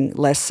also having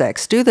less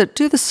sex. Do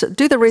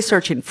the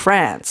research in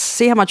France.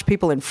 See how much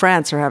people in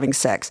France are having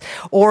sex,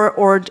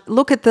 or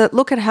look at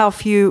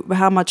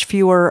how much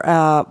fewer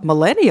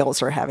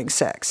millennials are having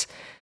sex.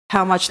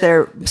 how much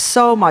they're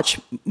so much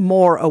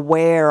more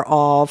aware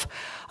of,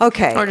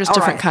 okay. Or just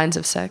different kinds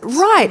of sex.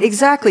 Right,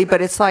 exactly. But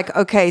it's like,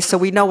 okay, so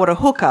we know what a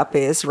hookup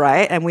is,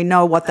 right? And we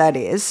know what that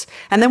is.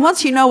 And then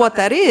once you know what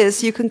that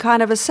is, you can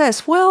kind of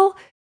assess, well,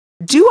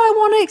 do I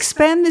want to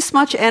expend this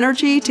much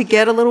energy to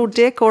get a little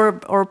dick or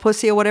a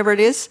pussy or whatever it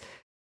is?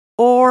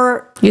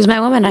 Or use my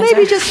womanizer.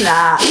 Maybe just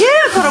not. Yeah,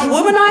 got a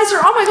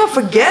womanizer. Oh my God,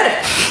 forget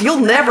it. You'll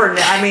never,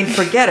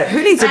 forget it.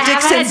 Who needs a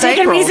dick since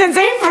April? Since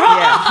April.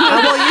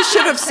 Yeah. Well, you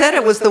should have said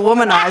it was the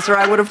womanizer.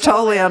 I would have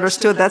totally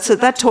understood.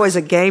 That toy's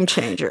a game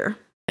changer.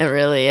 It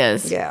really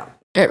is. Yeah.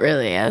 It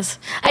really is.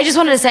 I just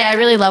wanted to say I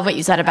really love what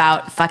you said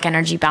about fuck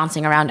energy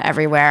bouncing around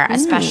everywhere,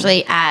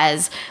 especially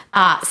as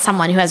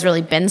someone who has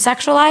really been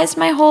sexualized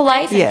my whole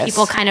life, and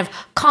people kind of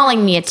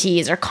calling me a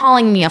tease or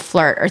calling me a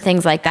flirt or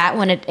things like that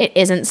when it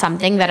isn't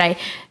something that I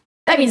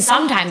mean,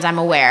 sometimes I'm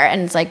aware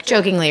and it's like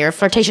jokingly or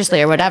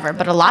flirtatiously or whatever,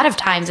 but a lot of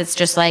times it's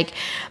just like,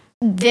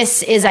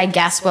 this is, I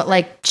guess, what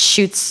like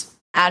shoots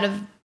out of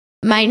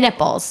my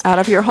nipples. Out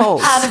of your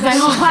holes. Out of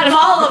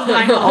all of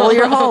my holes. All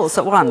your holes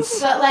at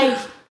once. But like,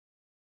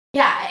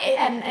 yeah,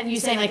 and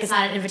you saying like it's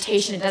not an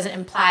invitation, it doesn't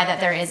imply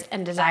that there is a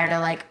desire to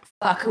like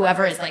fuck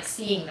whoever is like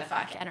seeing the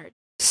fuck energy.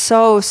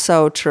 So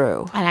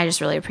true. And I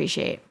just really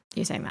appreciate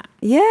you saying that.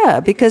 Yeah,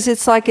 because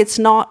it's like it's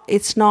not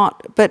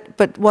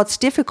but what's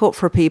difficult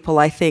for people,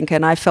 I think,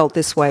 and I felt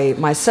this way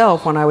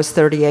myself when I was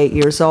 38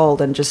 years old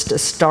and just a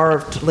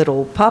starved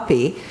little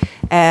puppy,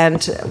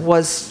 and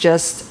was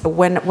just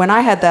when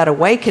I had that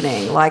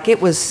awakening, like it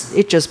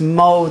just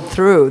mowed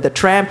through the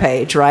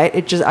trampage, right?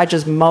 I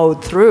just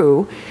mowed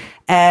through.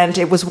 And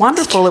it was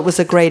wonderful. It was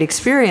a great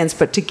experience.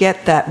 But to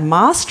get that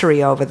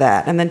mastery over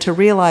that and then to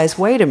realize,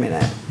 wait a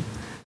minute,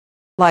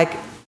 like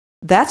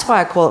that's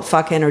why I call it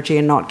fuck energy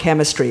and not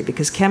chemistry,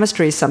 because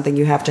chemistry is something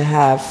you have to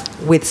have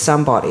with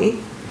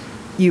somebody.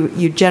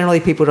 You generally,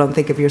 people don't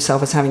think of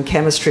yourself as having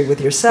chemistry with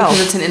yourself.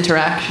 Because it's an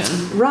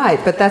interaction. Right.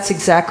 But that's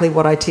exactly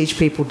what I teach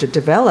people to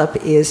develop,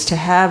 is to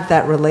have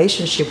that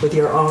relationship with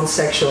your own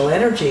sexual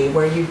energy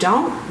where you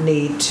don't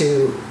need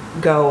to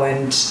go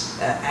and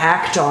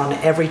act on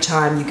every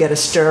time you get a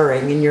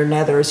stirring in your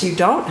nethers. You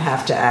don't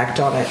have to act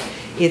on it.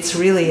 It's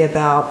really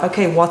about,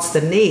 okay, what's the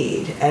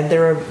need? And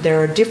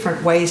there are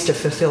different ways to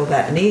fulfill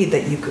that need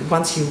that you could,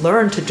 once you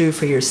learn to do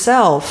for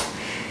yourself,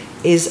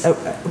 is a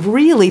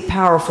really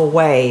powerful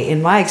way,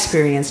 in my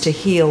experience, to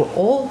heal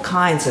all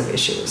kinds of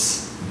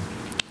issues.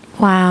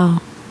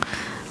 Wow.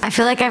 I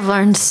feel like I've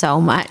learned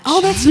so much. Oh,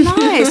 that's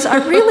nice.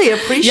 I really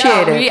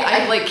appreciate it.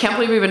 I can't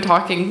believe we've been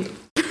talking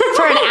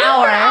for an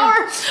hour.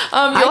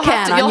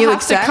 You'll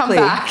have to come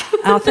back.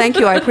 Oh, thank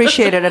you. I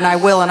appreciate it, and I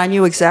will. And I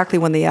knew exactly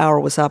when the hour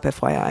was up,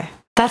 FYI.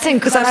 That's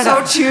incredible. Because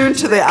I'm so tuned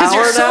to the hour now. Because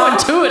you're so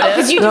intuitive.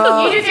 Because you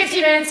do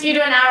 15 minutes, you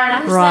do an hour, and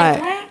I'm just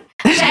like, what?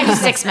 I do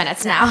 6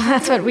 minutes now.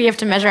 That's what we have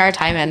to measure our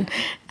time in.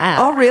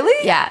 Oh, really?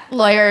 Yeah,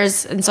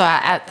 lawyers. And so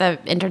at the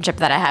internship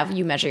that I have,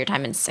 you measure your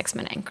time in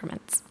 6-minute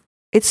increments.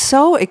 It's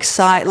so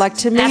exciting. Like,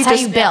 to me, that's how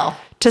you bill.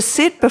 To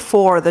sit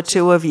before the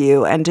two of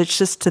you and to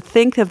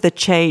think of the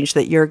change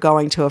that you're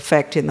going to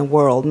affect in the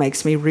world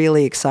makes me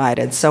really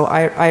excited. So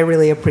I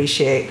really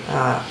appreciate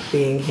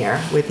being here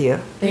with you.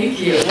 Thank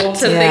you. Well,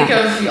 think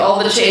of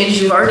all the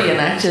change you've already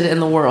enacted in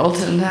the world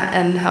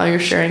and how you're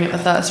sharing it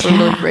with us. We're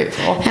really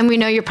grateful. And we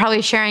know you're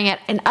probably sharing it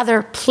in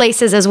other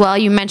places as well.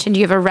 You mentioned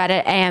you have a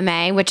Reddit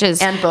AMA, which is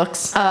and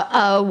books,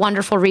 a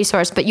wonderful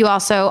resource. But you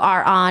also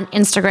are on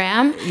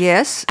Instagram.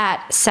 Yes.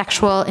 At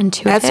Sexual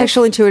Intuitive. At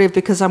Sexual Intuitive,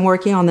 because I'm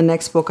working on the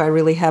next book I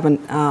really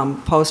haven't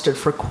posted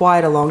for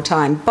quite a long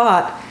time,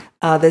 but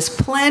there's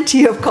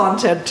plenty of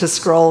content to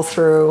scroll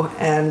through,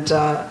 and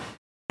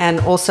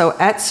also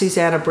at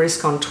Susanna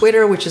Brisk on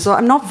Twitter, which is,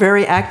 I'm not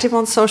very active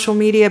on social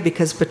media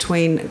because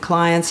between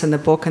clients and the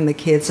book and the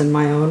kids and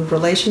my own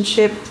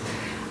relationship,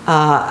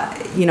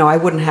 I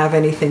wouldn't have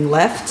anything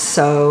left.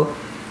 So,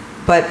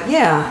 but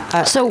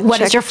yeah. So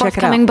what is your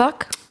forthcoming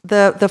book?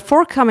 The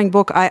forthcoming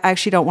book, I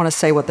actually don't want to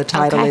say what the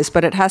title is,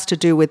 but it has to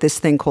do with this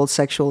thing called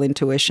sexual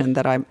intuition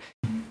that I'm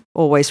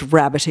always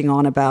rabbiting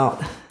on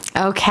about.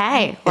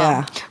 Okay.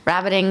 Well,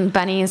 rabbiting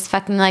bunnies,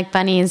 fucking like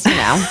bunnies,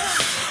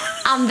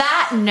 On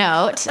that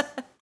note,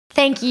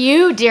 thank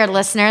you, dear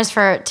listeners,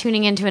 for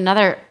tuning into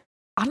another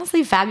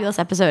honestly fabulous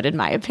episode, in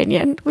my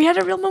opinion. We had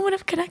a real moment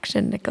of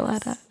connection,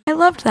 Nicoletta. I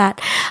loved that.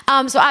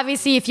 So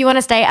obviously, if you want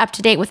to stay up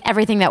to date with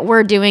everything that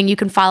we're doing, you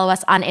can follow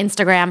us on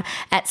Instagram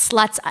at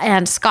Sluts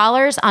and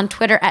Scholars, on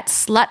Twitter at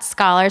Slut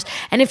Scholars.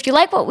 And if you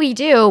like what we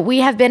do, we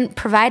have been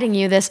providing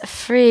you this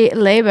free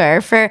labor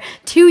for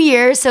 2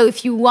 years. So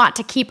if you want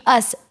to keep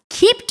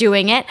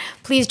doing it,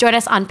 please join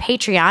us on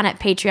Patreon at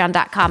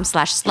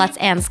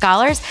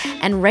patreon.com/slutsandscholars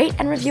and rate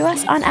and review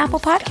us on Apple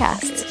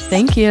Podcasts.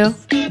 Thank you.